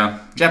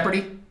 Yeah.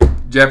 Jeopardy?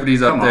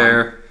 Jeopardy's up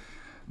there.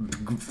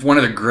 One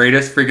of the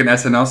greatest freaking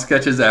SNL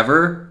sketches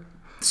ever.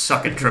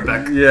 Suck it,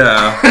 Trebek.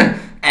 Yeah.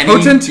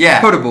 Potent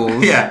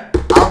potables. Yeah.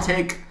 I'll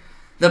take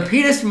the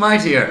penis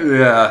mightier.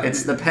 Yeah.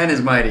 It's the pen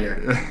is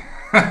mightier.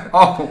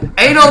 Oh.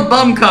 Anal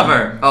bum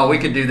cover. Oh, we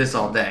could do this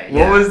all day.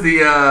 What was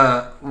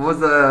the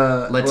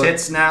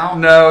Letits now?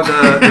 No,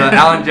 the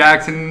Alan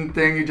Jackson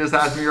thing you just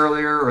asked me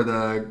earlier, or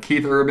the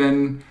Keith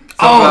Urban.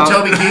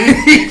 Toby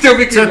Keith.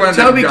 Toby Keith, one of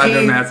them Toby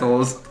goddamn Keith.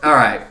 assholes. All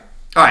right.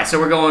 So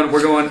we're going.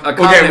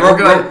 Okay, real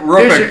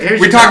quick.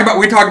 We talked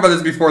about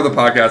this before the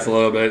podcast a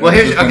little bit. Well,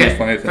 here's for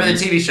the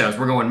TV shows.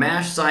 We're going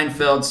MASH,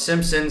 Seinfeld,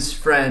 Simpsons,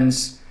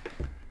 Friends,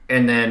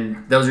 and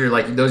then those are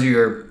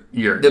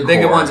the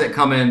bigger ones that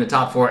come in the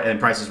top 4, and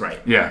Price is Right.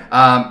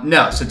 Yeah.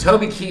 No. So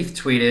Toby Keith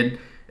tweeted.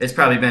 It's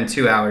probably been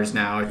 2 hours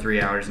now or 3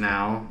 hours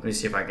now. Let me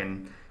see if I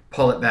can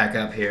pull it back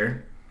up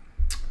here.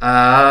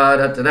 I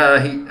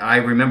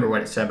remember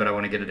what it said, but I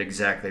want to get it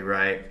exactly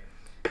right.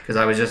 Because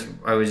I was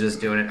just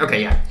doing it.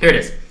 Okay, yeah, here it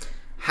is.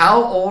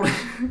 How old?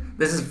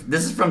 This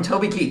is from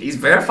Toby Keith. He's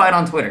verified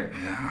on Twitter.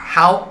 Yeah.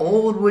 How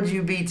old would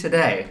you be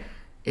today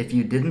if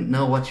you didn't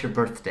know what your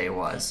birthday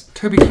was?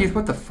 Toby Keith,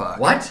 what the fuck?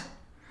 What?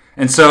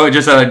 And so,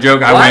 just a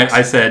joke.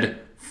 I said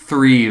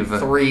Threve.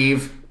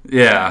 Threve.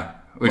 Yeah,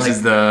 which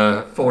is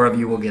the 4 of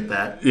you will get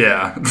that.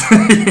 Yeah.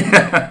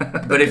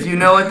 But if you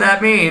know what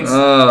that means,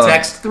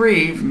 text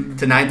Threve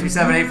to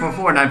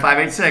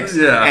 937-844-9586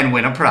 and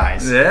win a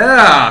prize.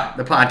 Yeah.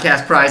 The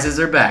podcast prizes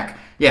are back.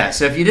 Yeah.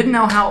 So if you didn't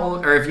know how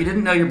old, or if you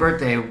didn't know your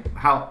birthday,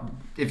 how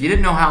would you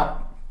know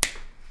how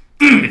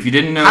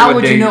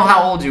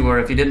old you were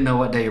if you didn't know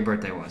what day your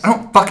birthday was? I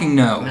don't fucking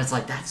know. And it's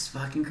like, that's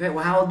fucking great.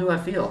 Well, how old do I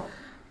feel?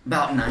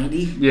 About 90?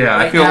 Yeah,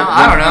 right I feel now?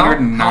 I don't know.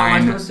 109. How am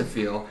I supposed to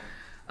feel?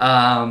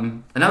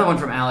 Another one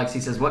from Alex. He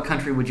says, what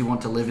country would you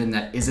want to live in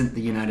that isn't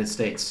the United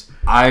States?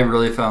 I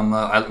really fell in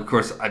love.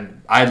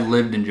 I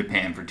lived in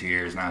Japan for 2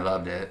 years, and I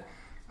loved it.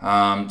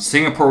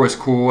 Singapore was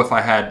cool if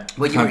I had...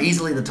 Well, you were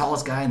easily the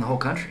tallest guy in the whole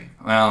country.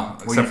 Well,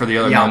 except for the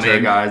other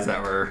military guys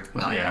that were...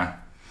 Well, yeah.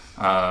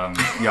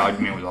 Yao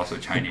Ming was also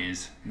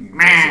Chinese.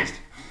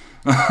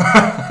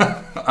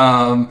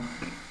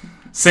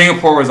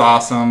 Singapore was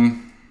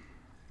awesome.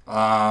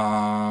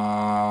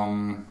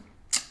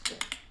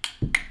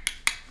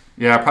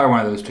 Yeah, probably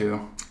one of those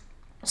two.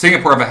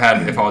 Singapore if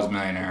I was a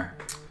millionaire.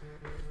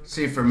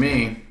 See, for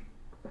me,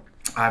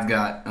 I've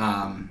got...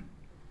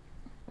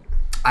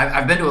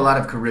 I've been to a lot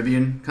of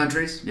Caribbean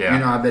countries. Yeah. You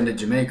know, I've been to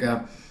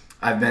Jamaica.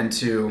 I've been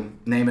to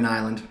name an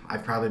island.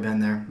 I've probably been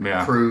there.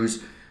 Yeah.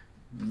 Cruise,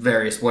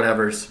 various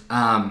whatevers.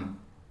 And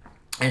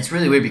it's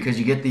really weird because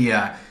you get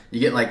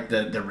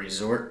the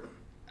resort.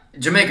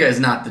 Jamaica is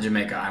not the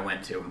Jamaica I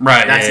went to.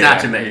 Right. That's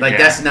not Jamaica. Like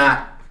that's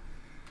not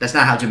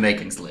how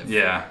Jamaicans live.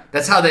 Yeah.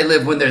 That's how they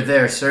live when they're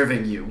there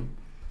serving you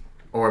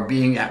or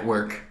being at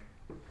work.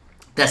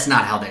 That's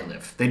not how they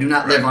live. They do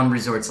not live on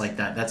resorts like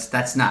that.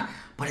 That's not.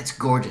 But it's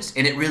gorgeous,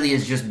 and it really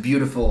is just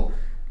beautiful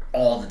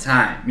all the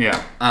time. Yeah.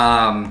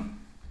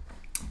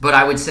 But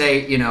I would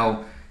say, you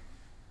know,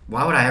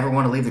 why would I ever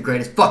want to leave the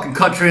greatest fucking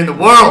country in the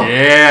world?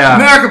 Yeah.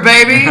 America,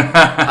 baby!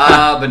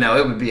 But no,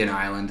 it would be an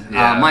island.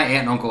 Yeah. My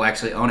aunt and uncle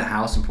actually own a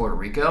house in Puerto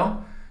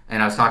Rico,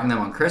 and I was talking to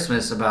them on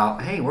Christmas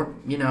about, hey,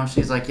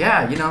 she's like,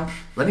 yeah,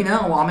 let me know.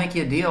 I'll make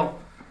you a deal.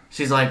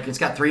 She's like, it's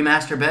got 3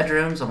 master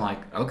bedrooms. I'm like,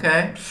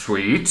 okay.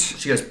 Sweet.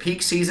 She goes,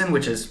 peak season,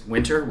 which is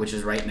winter, which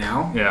is right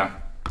now. Yeah.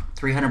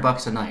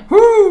 $300 a night.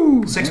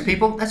 Woo! 6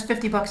 people, that's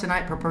 $50 a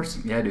night per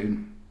person. Yeah,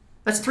 dude.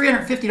 That's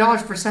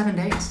 $350 for 7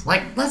 days.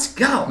 Like, let's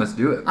go. Let's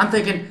do it. I'm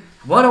thinking,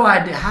 what do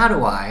I do? How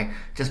do I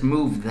just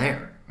move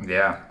there?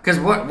 Yeah. Because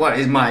what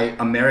is my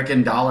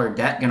American dollar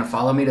debt going to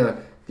follow me to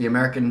the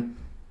American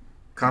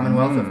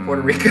Commonwealth of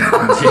Puerto Rico?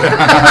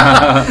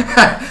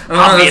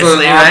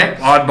 Obviously, right?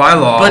 Odd by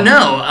law. But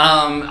no,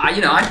 I'm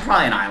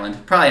probably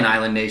an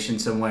island nation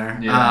somewhere.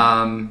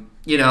 Yeah.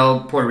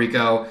 Puerto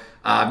Rico.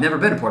 I've never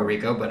been to Puerto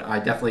Rico, but I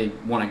definitely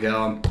want to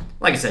go.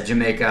 Like I said,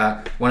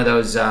 Jamaica, one of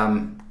those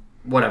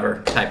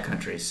whatever type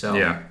countries.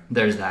 So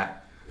there's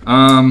that.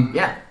 Yeah.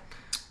 Yeah.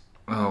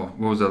 Oh,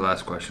 what was the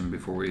last question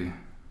before we?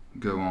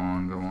 Go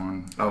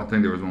on. Oh. I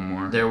think there was one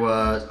more.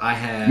 I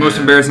had... Most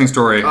embarrassing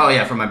story. Oh,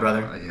 yeah, from my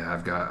brother. Yeah,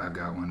 I've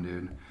got one,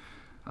 dude.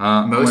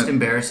 Most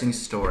embarrassing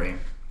story.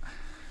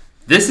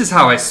 This is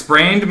how I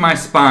sprained my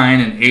spine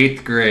in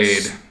 8th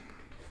grade.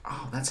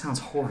 Oh, that sounds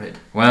horrid.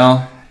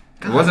 Well,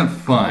 it wasn't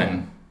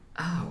fun.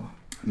 Oh.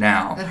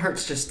 Now. That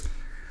hurts just...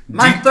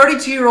 My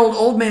 32-year-old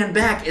old man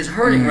back is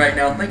hurting right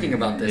now thinking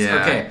about this.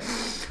 Yeah. Okay.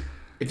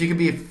 If you could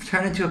be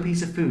turned into a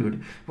piece of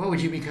food, what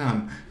would you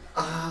become?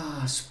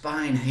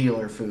 Spine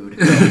healer food.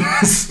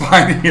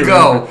 Spine healer.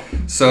 Go.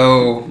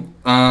 So,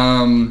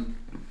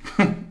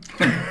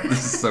 this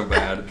is so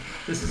bad.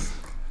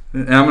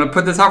 And I'm going to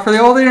put this out for the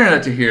old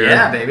internet to hear.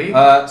 Yeah, baby.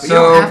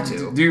 So,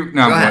 you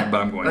don't have to.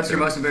 I'm going What's to.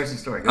 your most embarrassing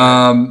story? Go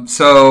ahead.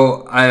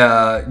 So,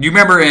 you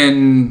remember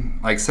in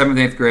like 7th,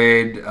 8th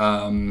grade,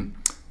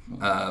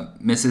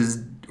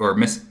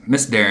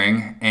 Miss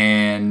Daring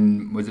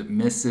and was it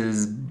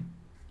Mrs.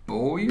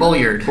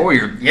 Boyard?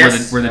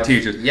 Yes. Were the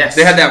teachers. Yes.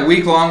 They had that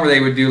week long where they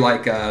would do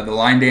like the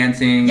line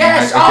dancing.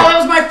 Yes. That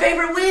was my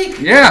favorite week.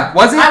 Yeah.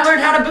 Was it? I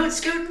learned how to boot,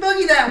 scoot, and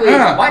boogie that week.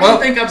 Yeah, Why do you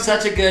think I'm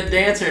such a good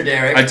dancer,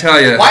 Derek? I tell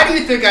you. Why do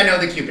you think I know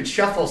the Cupid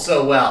Shuffle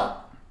so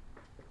well?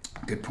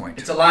 Good point.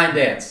 It's a line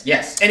dance.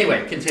 Yes.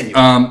 Anyway, continue.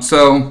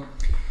 So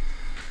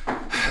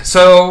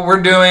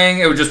we're doing.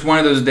 It was just one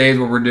of those days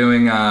where we're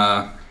doing.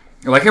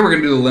 Like, hey, we're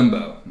gonna do the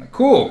limbo. I'm like,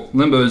 cool.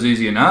 Limbo is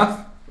easy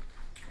enough.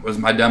 What does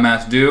my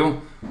dumbass do?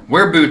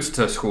 Wear boots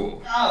to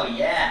school. Oh,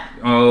 yeah.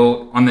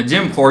 Oh, on the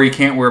gym floor, you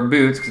can't wear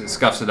boots because it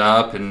scuffs it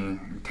up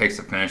and takes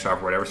the finish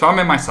off or whatever. So I'm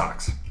in my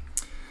socks.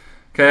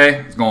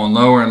 Okay, it's going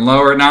lower and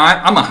lower. Now,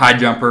 I'm a high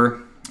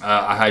jumper.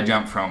 I high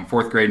jumped from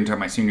 4th grade until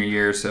my senior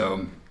year,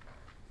 so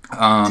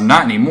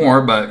not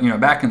anymore. But,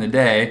 back in the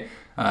day,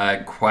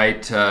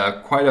 quite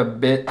a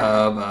bit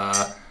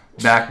of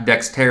back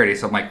dexterity.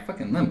 So I'm like,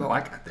 fucking limbo,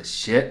 I got this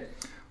shit.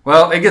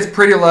 Well, it gets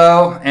pretty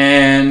low,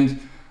 and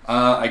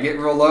I get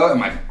real low,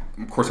 and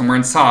of course, I'm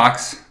wearing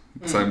socks,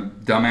 so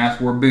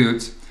dumbass wore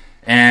boots,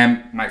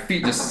 and my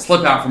feet just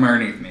slip out from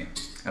underneath me,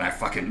 and I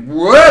fucking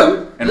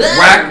whiplash,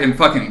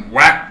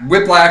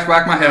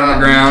 whack my head on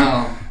the ground.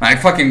 No. And I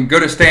fucking go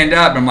to stand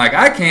up, and I'm like,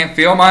 I can't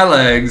feel my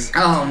legs.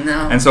 Oh,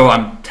 no. And so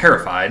I'm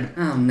terrified.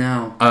 Oh,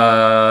 no.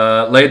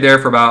 Laid there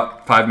for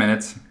about 5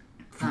 minutes.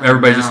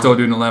 Everybody's just no. still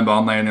doing the limbo.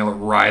 I'm laying there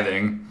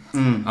writhing.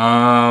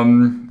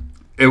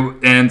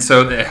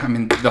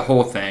 The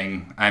whole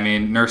thing.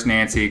 Nurse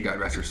Nancy, God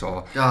rest her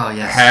soul,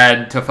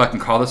 had to fucking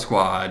call the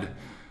squad.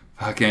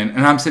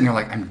 And I'm sitting there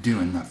like, I'm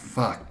doing the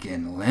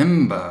fucking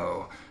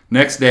limbo.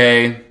 Next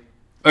day,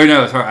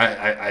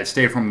 I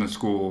stayed from the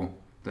school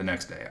the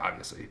next day,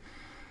 obviously.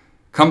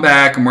 Come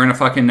back, I'm wearing a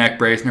fucking neck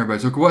brace, and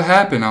everybody's like, what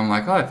happened? I'm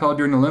like, I fell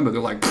during the limbo.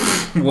 They're like,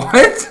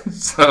 what?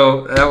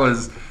 So that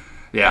was,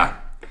 yeah.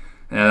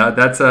 Yeah,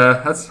 that's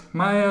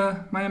my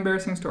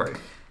embarrassing story.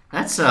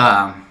 That's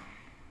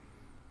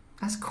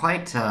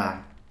quite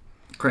an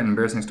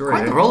embarrassing story.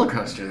 quite the roller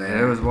coaster there.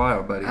 Yeah, it was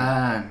wild, buddy.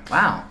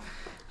 Wow.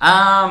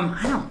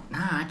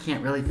 I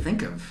can't really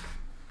think of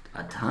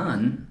a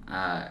ton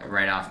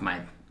right off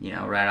the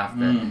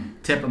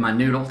tip of my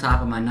noodle,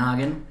 top of my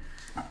noggin.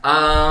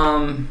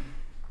 God,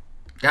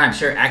 I'm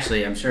sure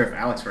if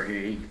Alex were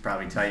here, he could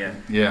probably tell you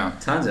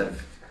tons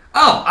of...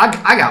 Oh,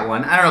 I got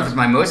one. I don't know if it's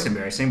my most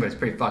embarrassing, but it's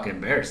pretty fucking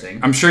embarrassing.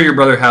 I'm sure your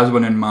brother has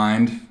one in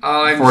mind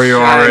for you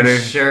already. I'm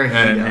sure he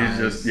does.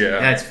 He's just,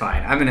 That's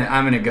fine. I'm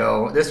gonna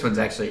go. This one's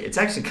actually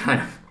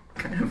kind of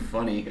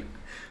funny,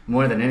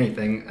 more than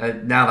anything.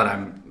 Now that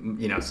I'm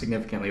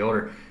significantly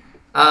older.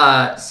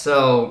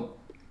 So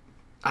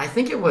I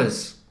think it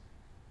was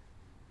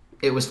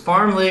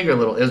farm league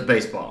or it was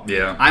baseball.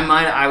 Yeah.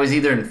 I was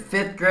either in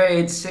 5th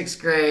grade, 6th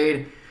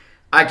grade.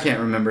 I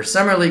can't remember.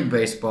 Summer league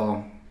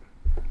baseball.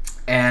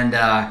 And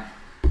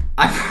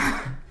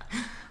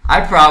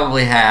I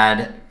probably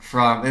had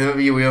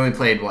we only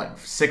played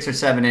 6 or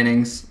 7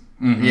 innings.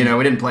 Mm-hmm.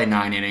 We didn't play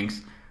 9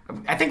 innings.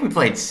 I think we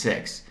played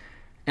 6.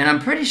 And I'm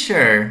pretty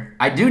sure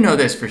I do know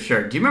this for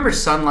sure. Do you remember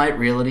Sunlight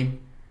Realty?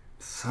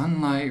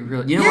 Sunlight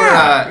Realty.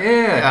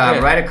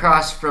 Where right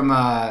across from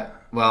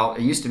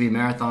it used to be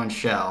Marathon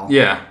Shell.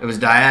 Yeah. It was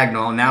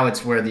diagonal. Now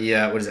it's where the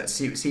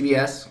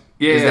CBS.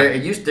 Yeah.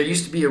 There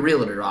used to be a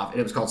realtor off, and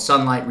it was called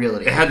Sunlight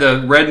Realty. It had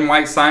the red and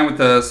white sign with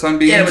the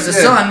sunbeams. Yeah, it was the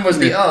sun was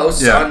the O.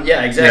 Sun,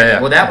 yeah, exactly.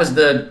 Yeah. Well, that was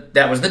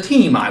the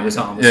team I was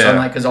on.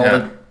 Sunlight, because all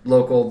the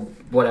local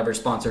whatever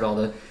sponsored all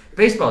the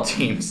baseball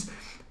teams,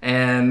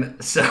 and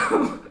so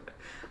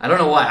I don't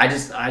know why. I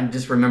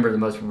just remember the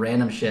most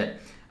random shit.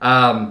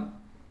 I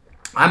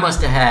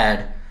must have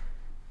had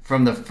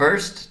from the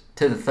 1st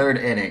to the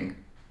 3rd inning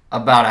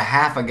about a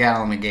half a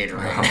gallon of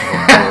Gatorade.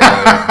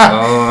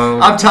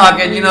 I'm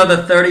talking,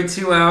 the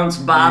 32-ounce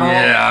bottle.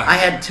 Yeah. I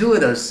had 2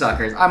 of those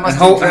suckers. I must.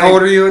 How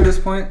old are you at this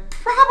point?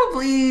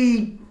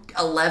 Probably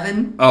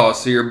 11. Oh,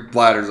 so your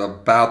bladder's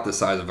about the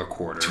size of a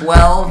quarter.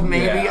 12,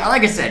 maybe. Yeah.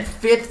 Like I said,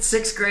 5th,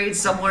 6th grade,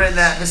 somewhere in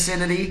that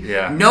vicinity.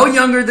 Yeah. No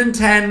younger than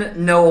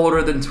 10, no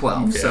older than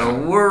 12. Yeah. So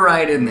we're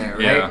right in there,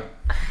 right? Yeah.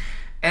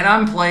 And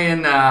I'm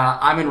playing,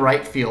 I'm in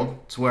right field.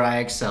 It's where I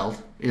excelled.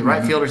 Either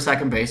right field or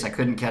second base. I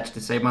couldn't catch to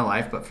save my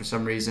life, but for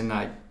some reason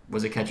I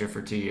was a catcher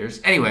for 2 years.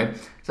 Anyway,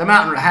 so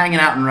I'm hanging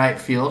out in right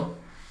field,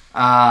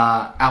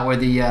 out where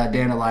the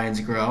dandelions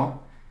grow,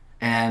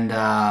 and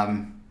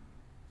I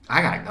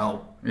gotta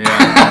go.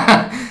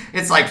 Yeah.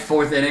 It's like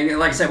 4th inning, and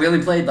like I said, we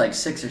only played like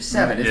 6 or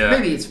 7.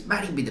 Maybe it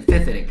might even be the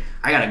 5th inning.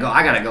 I gotta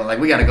go. Like,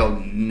 we gotta go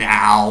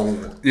now.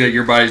 Yeah,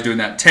 your body's doing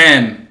that.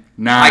 10,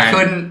 9. I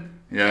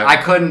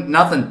couldn't.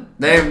 Nothing.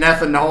 They have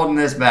nothing holding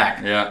this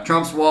back. Yeah.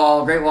 Trump's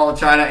Wall, Great Wall of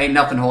China, ain't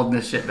nothing holding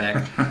this shit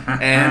back.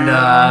 And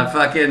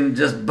fucking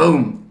just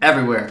boom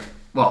everywhere.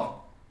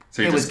 Well,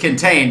 so it was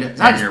contained.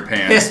 I just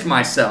pissed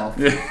myself.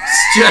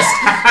 Just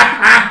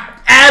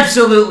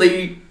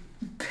absolutely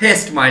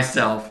pissed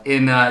myself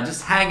in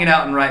just hanging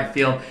out in right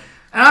field.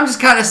 And I'm just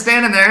kind of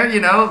standing there,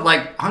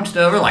 like hunched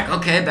over, like,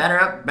 okay, batter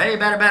up,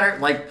 better.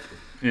 Like,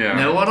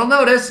 no one will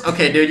notice.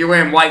 Okay, dude, you're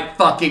wearing white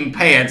fucking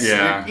pants.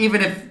 Yeah.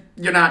 Even if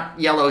you're not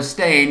yellow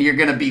stained, you're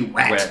going to be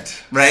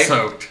wet. Right?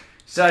 Soaked.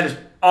 So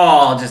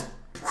I just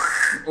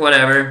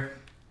whatever.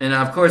 And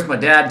of course, my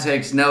dad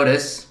takes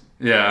notice.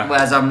 Yeah.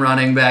 As I'm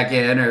running back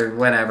in or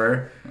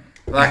whatever.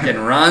 Fucking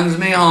runs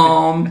me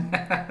home.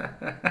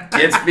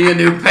 Gets me a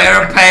new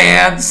pair of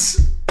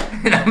pants.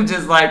 And I'm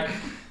just like,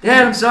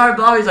 Dad, I'm sorry,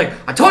 blah. He's like,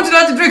 I told you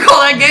not to drink all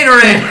that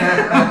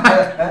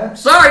Gatorade.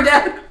 Sorry,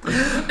 Dad.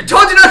 I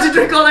told you not to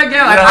drink all that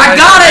Gatorade. I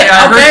got it.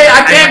 Okay,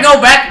 I can't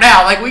go back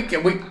now. Like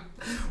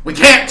we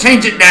can't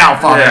change it now,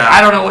 Father. Yeah. I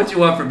don't know what you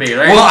want from me.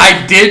 Right? Well,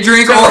 I did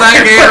drink all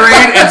that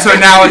Gatorade, and so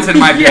now it's in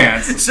my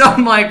pants. So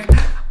I'm like,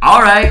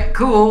 all right,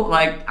 cool.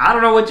 Like, I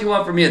don't know what you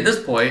want from me at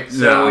this point.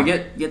 So we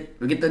get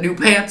the new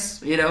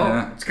pants.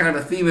 It's kind of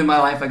a theme in my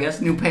life, I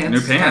guess. New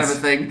pants. Kind of a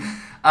thing.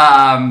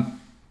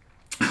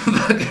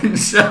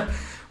 So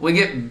we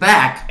get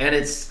back, and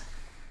it's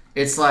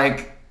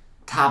like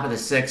top of the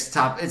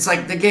 6th. It's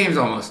like the game's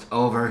almost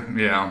over.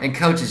 Yeah. And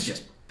coach is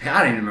just, I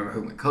don't even remember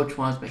who my coach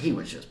was, but he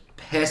was just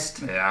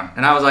pissed. Yeah.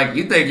 And I was like,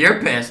 you think you're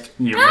pissed?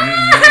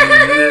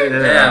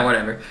 Yeah,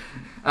 whatever.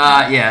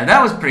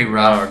 That was pretty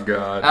rough. Oh,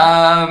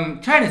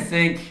 God. Trying to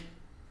think.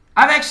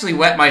 I've actually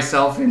wet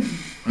myself in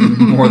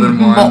more than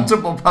one.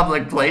 Multiple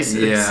public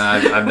places. Yeah,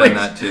 I've done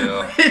that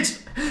too.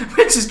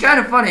 Which is kind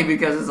of funny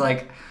because it's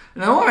like,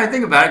 the more I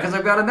think about it, because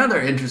I've got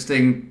another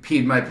interesting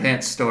peed my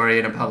pants story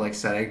in a public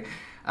setting.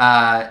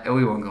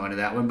 We won't go into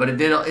that one, but it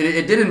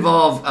did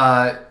involve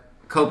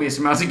copious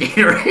amounts of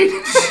Gatorade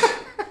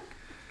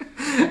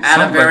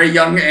at a very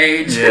young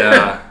age.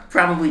 Yeah.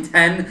 Probably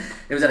 10.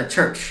 It was at a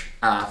church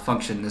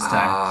function this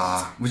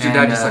time. Was your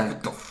dad just like,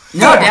 what the fuck?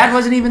 No, Dad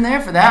wasn't even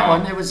there for that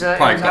one. I was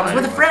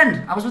with a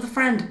friend.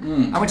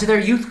 Mm. I went to their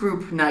youth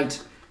group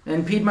night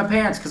and peed my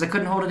pants because I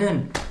couldn't hold it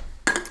in.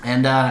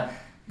 And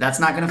that's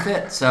not going to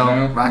fit,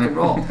 so rock and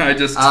roll. I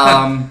just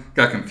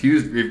got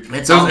confused.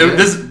 This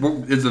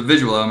is a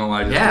visual element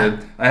what I just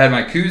did. I had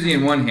my koozie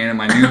in one hand and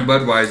my new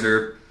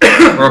Budweiser,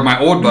 or my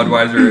old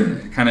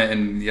Budweiser, kind of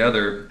in the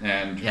other,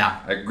 and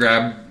I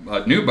grabbed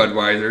a new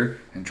Budweiser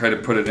and tried to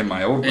put it in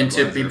my old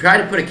Budweiser. We tried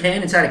to put a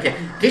can inside a can.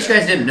 In case you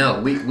guys didn't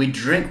know, we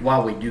drink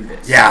while we do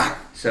this. Yeah.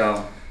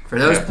 So, for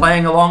those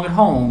playing along at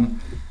home,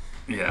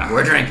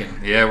 we're drinking.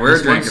 Yeah,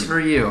 we're drinking. This one's for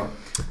you.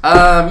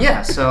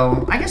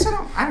 So I guess I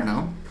don't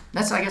know.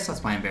 I guess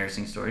that's my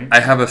embarrassing story. I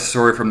have a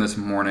story from this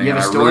morning. You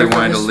have a I story really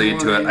wanted to lead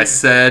to it. I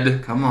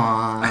said, "Come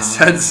on." I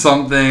said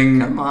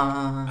something Come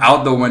on.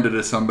 out the window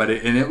to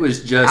somebody, and it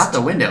was just out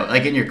the window,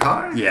 like in your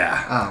car.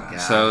 Yeah. Oh god.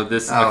 So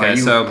this. Oh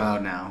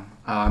no.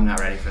 Oh, I'm not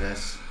ready for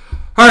this.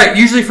 All right.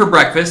 Usually for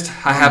breakfast,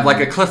 I have like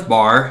a Cliff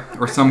Bar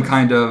or some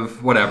kind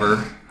of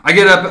whatever. I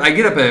get up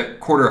at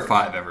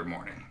 4:45 every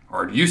morning,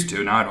 or used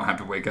to. Now I don't have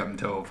to wake up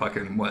until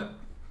fucking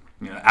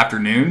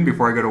afternoon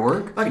before I go to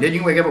work. Fuck, dude, you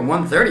can wake up at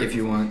 1:30 if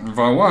you want. If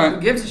I want.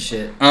 Who gives a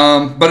shit?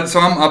 But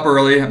so I'm up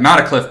early. I'm out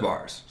of Cliff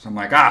Bars. So I'm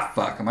like,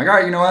 fuck. I'm like, all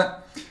right, you know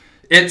what?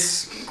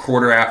 It's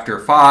 5:15.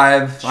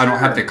 Sure. I don't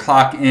have to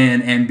clock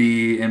in and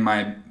be in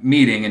my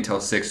meeting until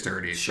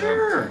 6:30.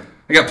 Sure. So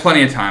I got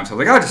plenty of time. So I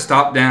was like, I'll just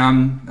stop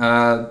down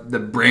the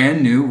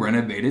brand new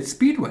renovated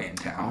Speedway in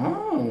town.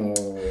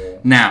 Oh.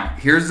 Now,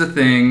 here's the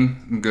thing.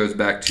 It goes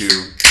back to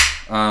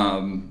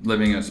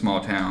living in a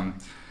small town.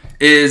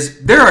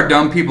 Is there are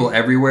dumb people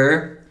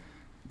everywhere,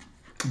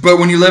 but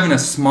when you live in a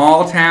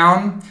small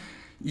town,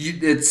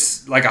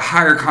 it's like a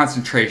higher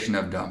concentration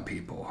of dumb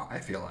people, I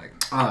feel like.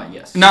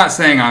 Yes. Not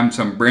saying I'm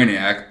some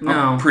brainiac. No.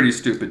 I'm pretty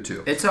stupid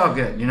too. It's all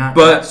good. You're not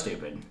that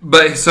stupid.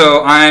 But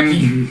so I'm...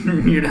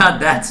 You're not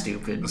that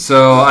stupid.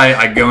 So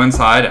I go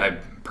inside, I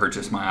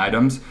purchase my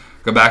items,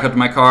 go back up to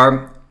my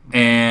car,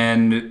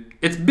 and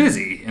it's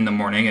busy in the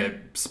morning at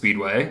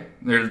Speedway.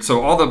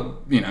 So all the,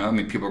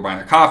 people are buying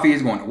their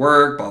coffees, going to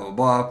work, blah, blah,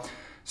 blah.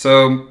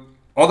 So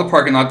all the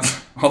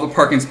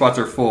parking spots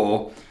are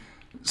full.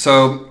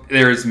 So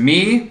there's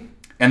me,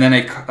 and then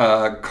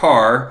a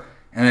car,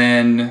 and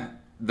then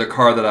the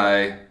car that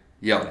I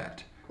yelled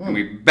at. And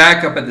we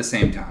back up at the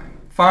same time.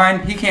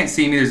 Fine, he can't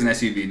see me. There's an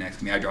SUV next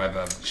to me. I drive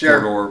a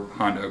four-door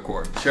Honda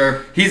Accord.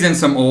 Sure. He's in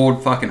some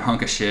old fucking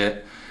hunk of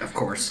shit. Of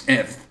course.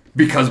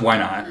 Because why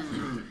not?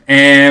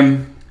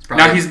 And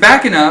now he's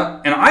backing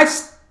up, and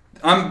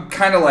I'm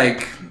kind of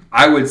like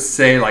I would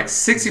say like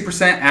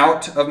 60%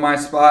 out of my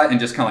spot and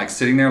just kind of like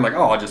sitting there like,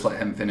 oh, I'll just let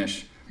him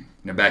finish,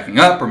 backing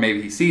up, or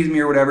maybe he sees me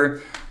or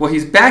whatever. Well,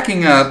 he's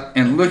backing up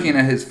and looking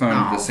at his phone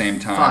at the same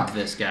time. Fuck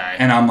this guy.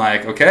 And I'm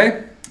like,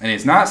 okay. And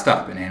he's not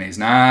stopping,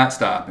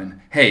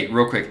 Hey,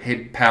 real quick.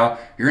 Hey, pal,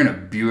 you're in a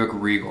Buick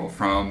Regal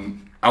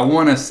from, I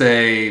want to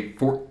say,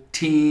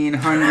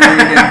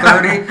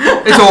 1430.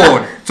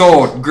 It's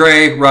old,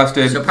 gray,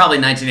 rusted. So probably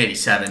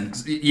 1987.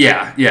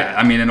 Yeah.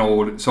 I mean, an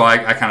old. So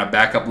I kind of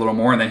back up a little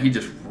more, and then he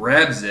just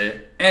revs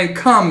it and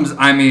comes,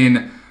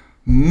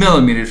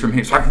 millimeters from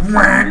here. So I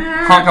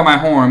honk on my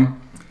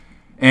horn,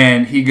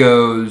 and he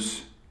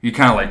goes, he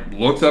kind of like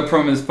looks up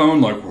from his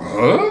phone like,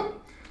 what?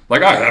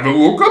 Like, I haven't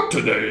woke up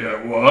today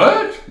yet,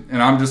 what?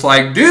 And I'm just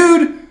like,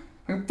 dude,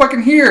 I'm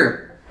fucking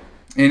here.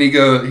 And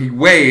he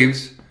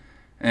waves,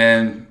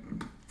 and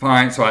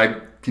fine, so I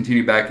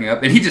continue backing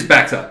up, and he just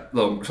backs up a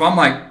little. So I'm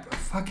like,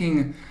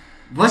 fucking...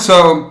 What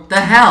the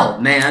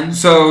hell, man?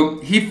 So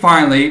he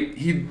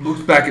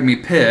looks back at me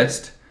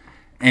pissed,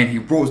 and he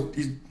roll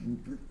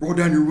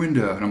down your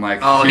window. And I'm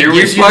like, here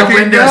we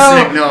fucking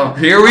go. Signal.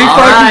 Here we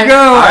fucking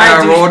go. And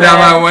I roll down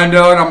my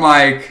window, and I'm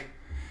like,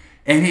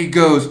 and he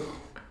goes,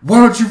 why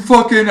don't you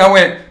fucking... I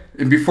went,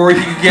 and before he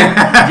could get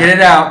it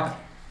out,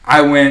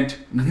 I went,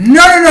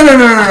 no.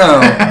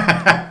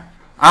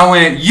 I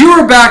went, you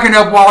were backing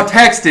up while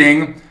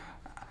texting.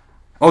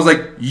 I was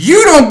like,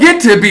 you don't get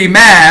to be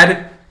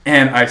mad.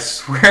 And I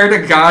swear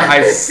to God,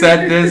 I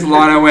said this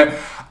line. I went,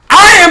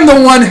 I am the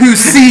one who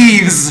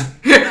sees.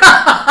 And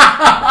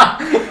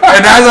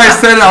as I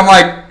said it, I'm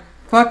like,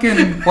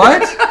 fucking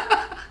what?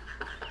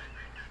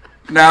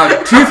 Now,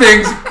 two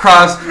things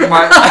crossed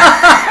my...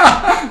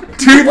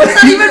 What does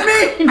that even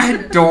mean? I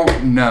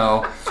don't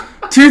know.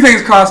 Two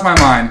things crossed my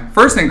mind.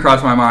 First thing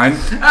crossed my mind.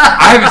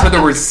 I haven't said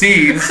the word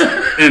seeds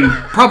in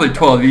probably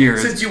 12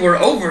 years. Since you were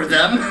over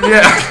them.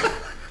 Yeah.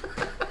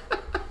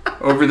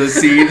 Over the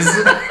seeds.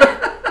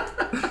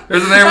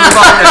 There's a name of the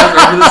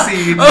podcast, Over the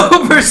Seeds.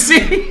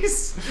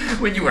 Overseas.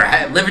 When you were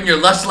living your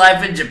lush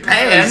life in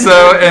Japan.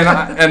 So,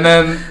 and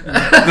then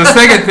the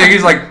second thing,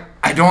 he's like,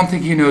 I don't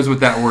think he knows what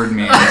that word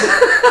means.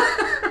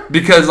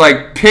 Because,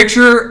 like,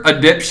 picture a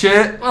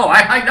dipshit. Oh,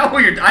 I know who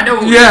you're... I know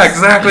who Yeah,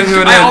 exactly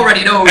who it is. I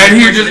already know who and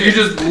he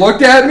just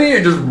looked at me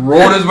and just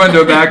rolled his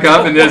window back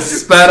up and just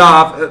sped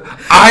off.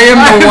 I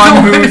am the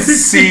one who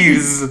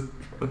sees.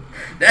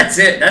 That's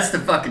it. That's the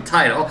fucking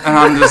title. And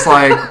I'm just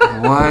like,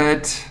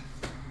 what?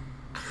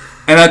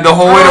 And the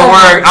whole way to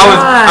work,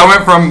 I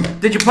went from...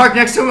 Did you park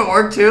next to him at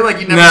work, too?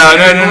 Like, you never...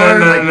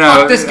 No.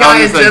 Fuck this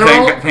guy in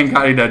general? Thank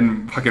God he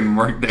doesn't fucking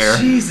work there.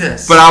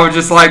 Jesus. But I was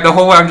just like, the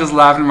whole way I'm just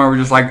laughing, I was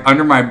just like,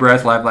 under my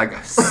breath,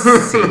 like,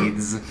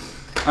 seeds.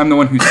 I'm the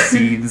one who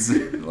seeds.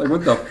 Like,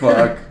 what the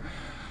fuck?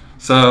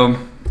 So,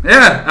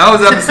 yeah, that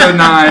was episode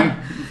 9.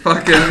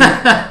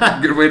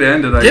 Fucking good way to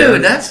end it, I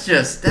guess. Dude,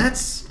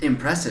 that's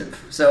impressive.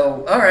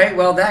 So, all right,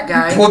 well, that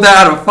guy... Pulled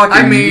that out of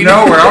fucking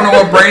nowhere. I don't know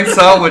what brain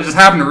cell would just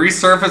happen to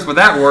resurface with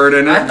that word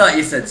in it. I thought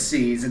you said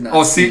C's and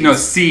not seeds. No,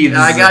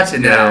 I got you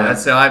now. Yeah.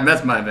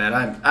 That's my bad.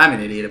 I'm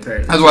an idiot,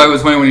 apparently. That's why I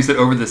was funny when you said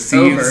over the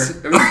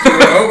seeds. You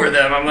were over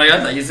them. I'm like, I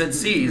thought you said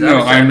C's. I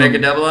was trying to make a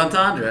double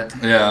entendre.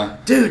 Yeah.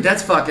 Dude,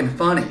 that's fucking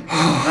funny. Well,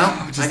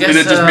 I guess... And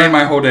it just made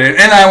my whole day.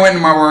 And I went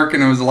to my work,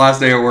 and it was the last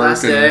day of work.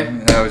 Last day.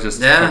 And that was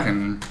just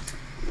fucking...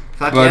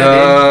 Fuck but,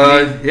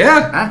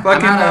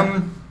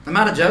 I'm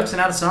out of jokes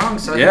and out of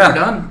songs, so I think we're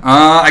done.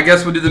 I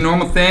guess we'll do the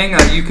normal thing.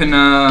 You can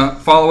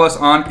follow us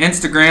on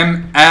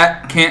Instagram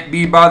at Can't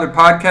Be Bothered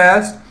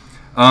Podcast.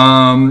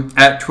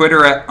 At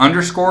Twitter at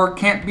 _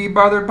 Can't Be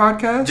Bothered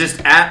Podcast.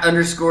 Just at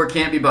 _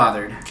 Can't Be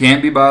Bothered.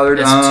 Can't Be Bothered.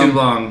 It's too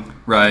long.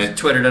 Right.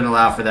 Twitter doesn't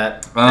allow for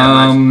that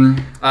much.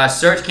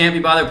 Search Can't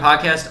Be Bothered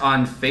Podcast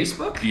on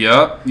Facebook.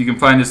 Yep. You can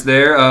find us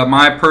there.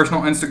 My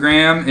personal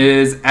Instagram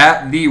is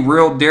at the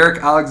real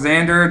Derek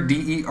Alexander.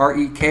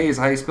 DEREK is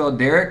how you spell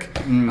Derek.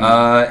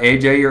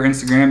 AJ, your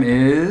Instagram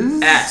is?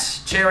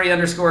 At cherry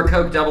 _ Coke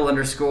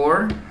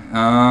 _.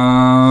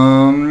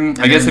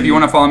 I guess if you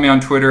want to follow me on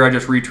Twitter, I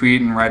just retweet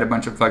and write a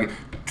bunch of fucking...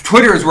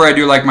 Twitter is where I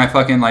do like my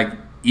fucking like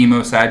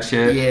emo sad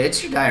shit. Yeah,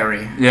 it's your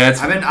diary. Yeah,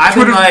 it's... I've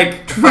been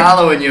like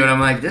following you, and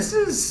I'm like, this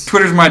is...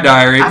 Twitter's my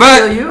diary.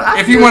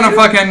 If you want to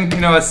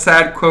fucking, a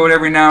sad quote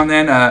every now and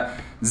then,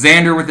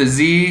 Xander with a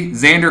Z,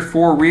 Xander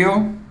for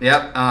real.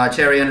 Yep,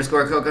 cherry _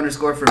 Coke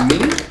 _ for me.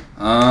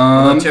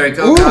 Cherry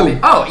Coke coffee.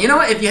 Oh, you know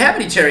what? If you have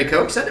any cherry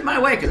Coke, send it my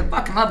way, because I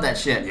fucking love that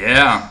shit.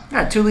 Yeah. I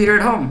got a 2-liter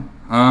at home.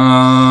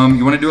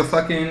 You want to do a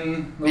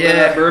fucking little bit of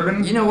that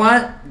bourbon? You know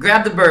what?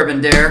 Grab the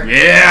bourbon, Dare.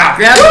 Yeah.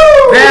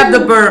 Grab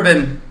the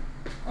bourbon.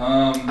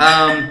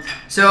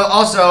 So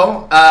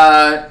also,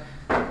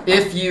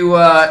 if you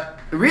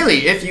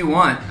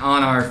want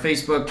on our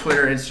Facebook,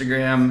 Twitter,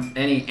 Instagram,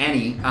 any,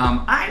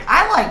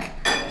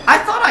 I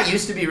thought I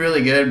used to be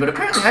really good, but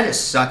apparently I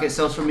just suck at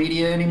social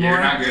media anymore.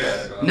 You're not good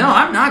at it, bro. No,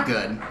 I'm not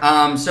good.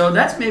 So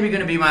that's maybe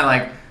going to be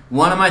my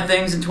one of my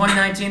things in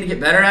 2019 to get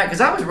better at, because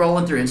I was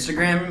rolling through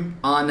Instagram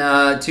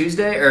on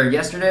Tuesday or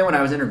yesterday when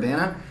I was in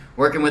Urbana,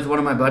 working with one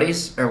of my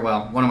buddies, one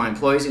of my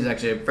employees. He's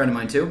actually a friend of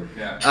mine too.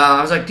 Yeah.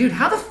 I was like, dude,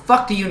 how the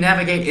fuck do you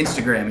navigate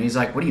Instagram? And he's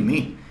like, what do you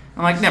mean?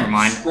 I'm like, never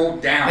mind. Scroll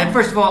down. And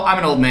first of all, I'm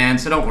an old man,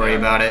 so don't worry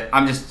about it.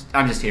 I'm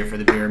just here for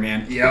the beer,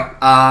 man. Yeah.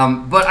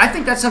 But I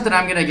think that's something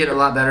I'm gonna get a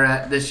lot better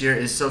at this year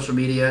is social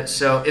media.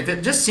 So if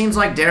it just seems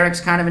like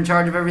Derek's kind of in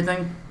charge of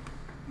everything,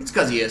 it's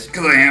because he is.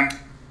 Because I am.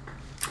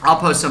 I'll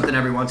post something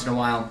every once in a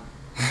while.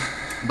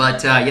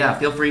 But yeah,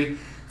 feel free.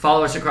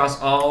 Follow us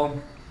across all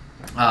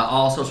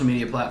social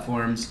media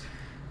platforms.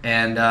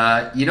 And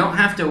you don't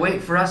have to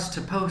wait for us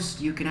to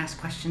post. You can ask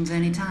questions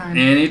anytime.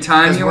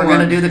 Anytime you want. We're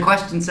going to do the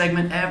question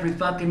segment every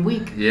fucking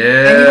week.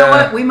 Yeah. And you know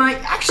what? We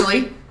might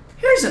actually,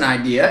 here's an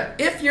idea.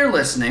 If you're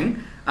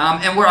listening,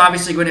 and we're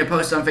obviously going to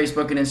post on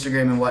Facebook and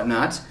Instagram and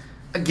whatnot,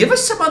 give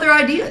us some other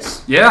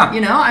ideas. Yeah.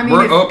 You know, I mean,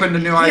 we're open to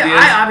new ideas.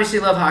 Yeah, I obviously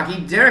love hockey.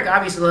 Derek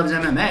obviously loves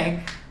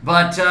MMA.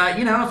 But,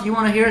 you know, if you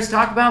want to hear us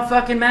talk about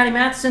fucking Matty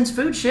Matheson's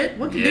food shit,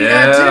 we can do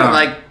that too.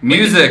 Like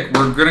music.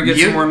 We're going to get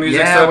some more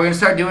music stuff. Yeah, we're going to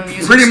start doing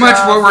music Pretty much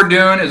stuff. what we're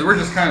doing is we're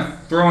just kind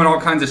of throwing all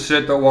kinds of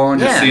shit at the wall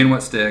and just seeing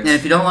what sticks. And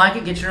if you don't like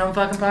it, get your own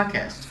fucking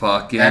podcast.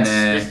 That's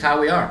just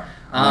how we are.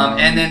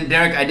 And then,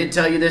 Derek, I did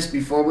tell you this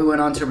before we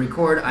went on to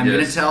record. I'm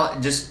going to tell,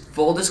 just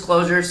full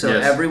disclosure so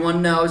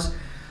everyone knows,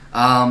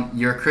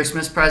 your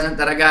Christmas present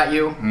that I got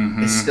you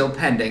is still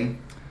pending.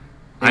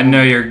 I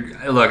know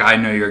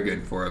you're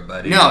good for it,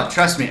 buddy. No,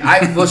 trust me.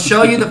 I will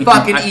show you the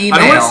fucking email. I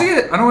don't want to see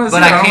it.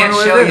 But I can't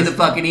show you the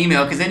fucking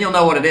email because then you'll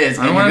know what it is.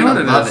 And you're going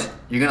to love it.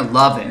 You're going to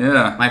love it,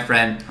 my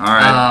friend. All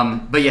right.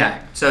 But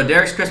yeah, so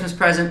Derek's Christmas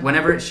present,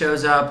 whenever it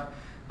shows up,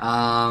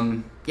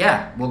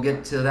 we'll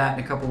get to that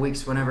in a couple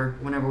weeks whenever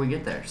we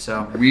get there.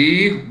 So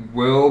we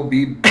will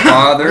be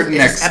bothered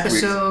next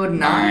episode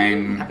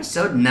 9.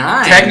 Episode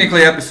 9.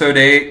 Technically episode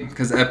 8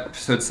 because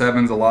episode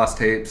 7's the lost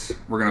tapes.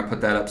 We're gonna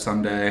put that up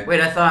someday. Wait,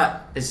 I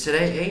thought is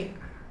today 8?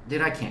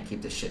 Dude, I can't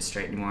keep this shit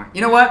straight anymore.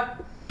 You know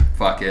what?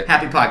 Fuck it.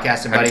 Happy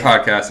podcasting, buddy.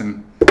 Happy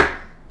podcasting.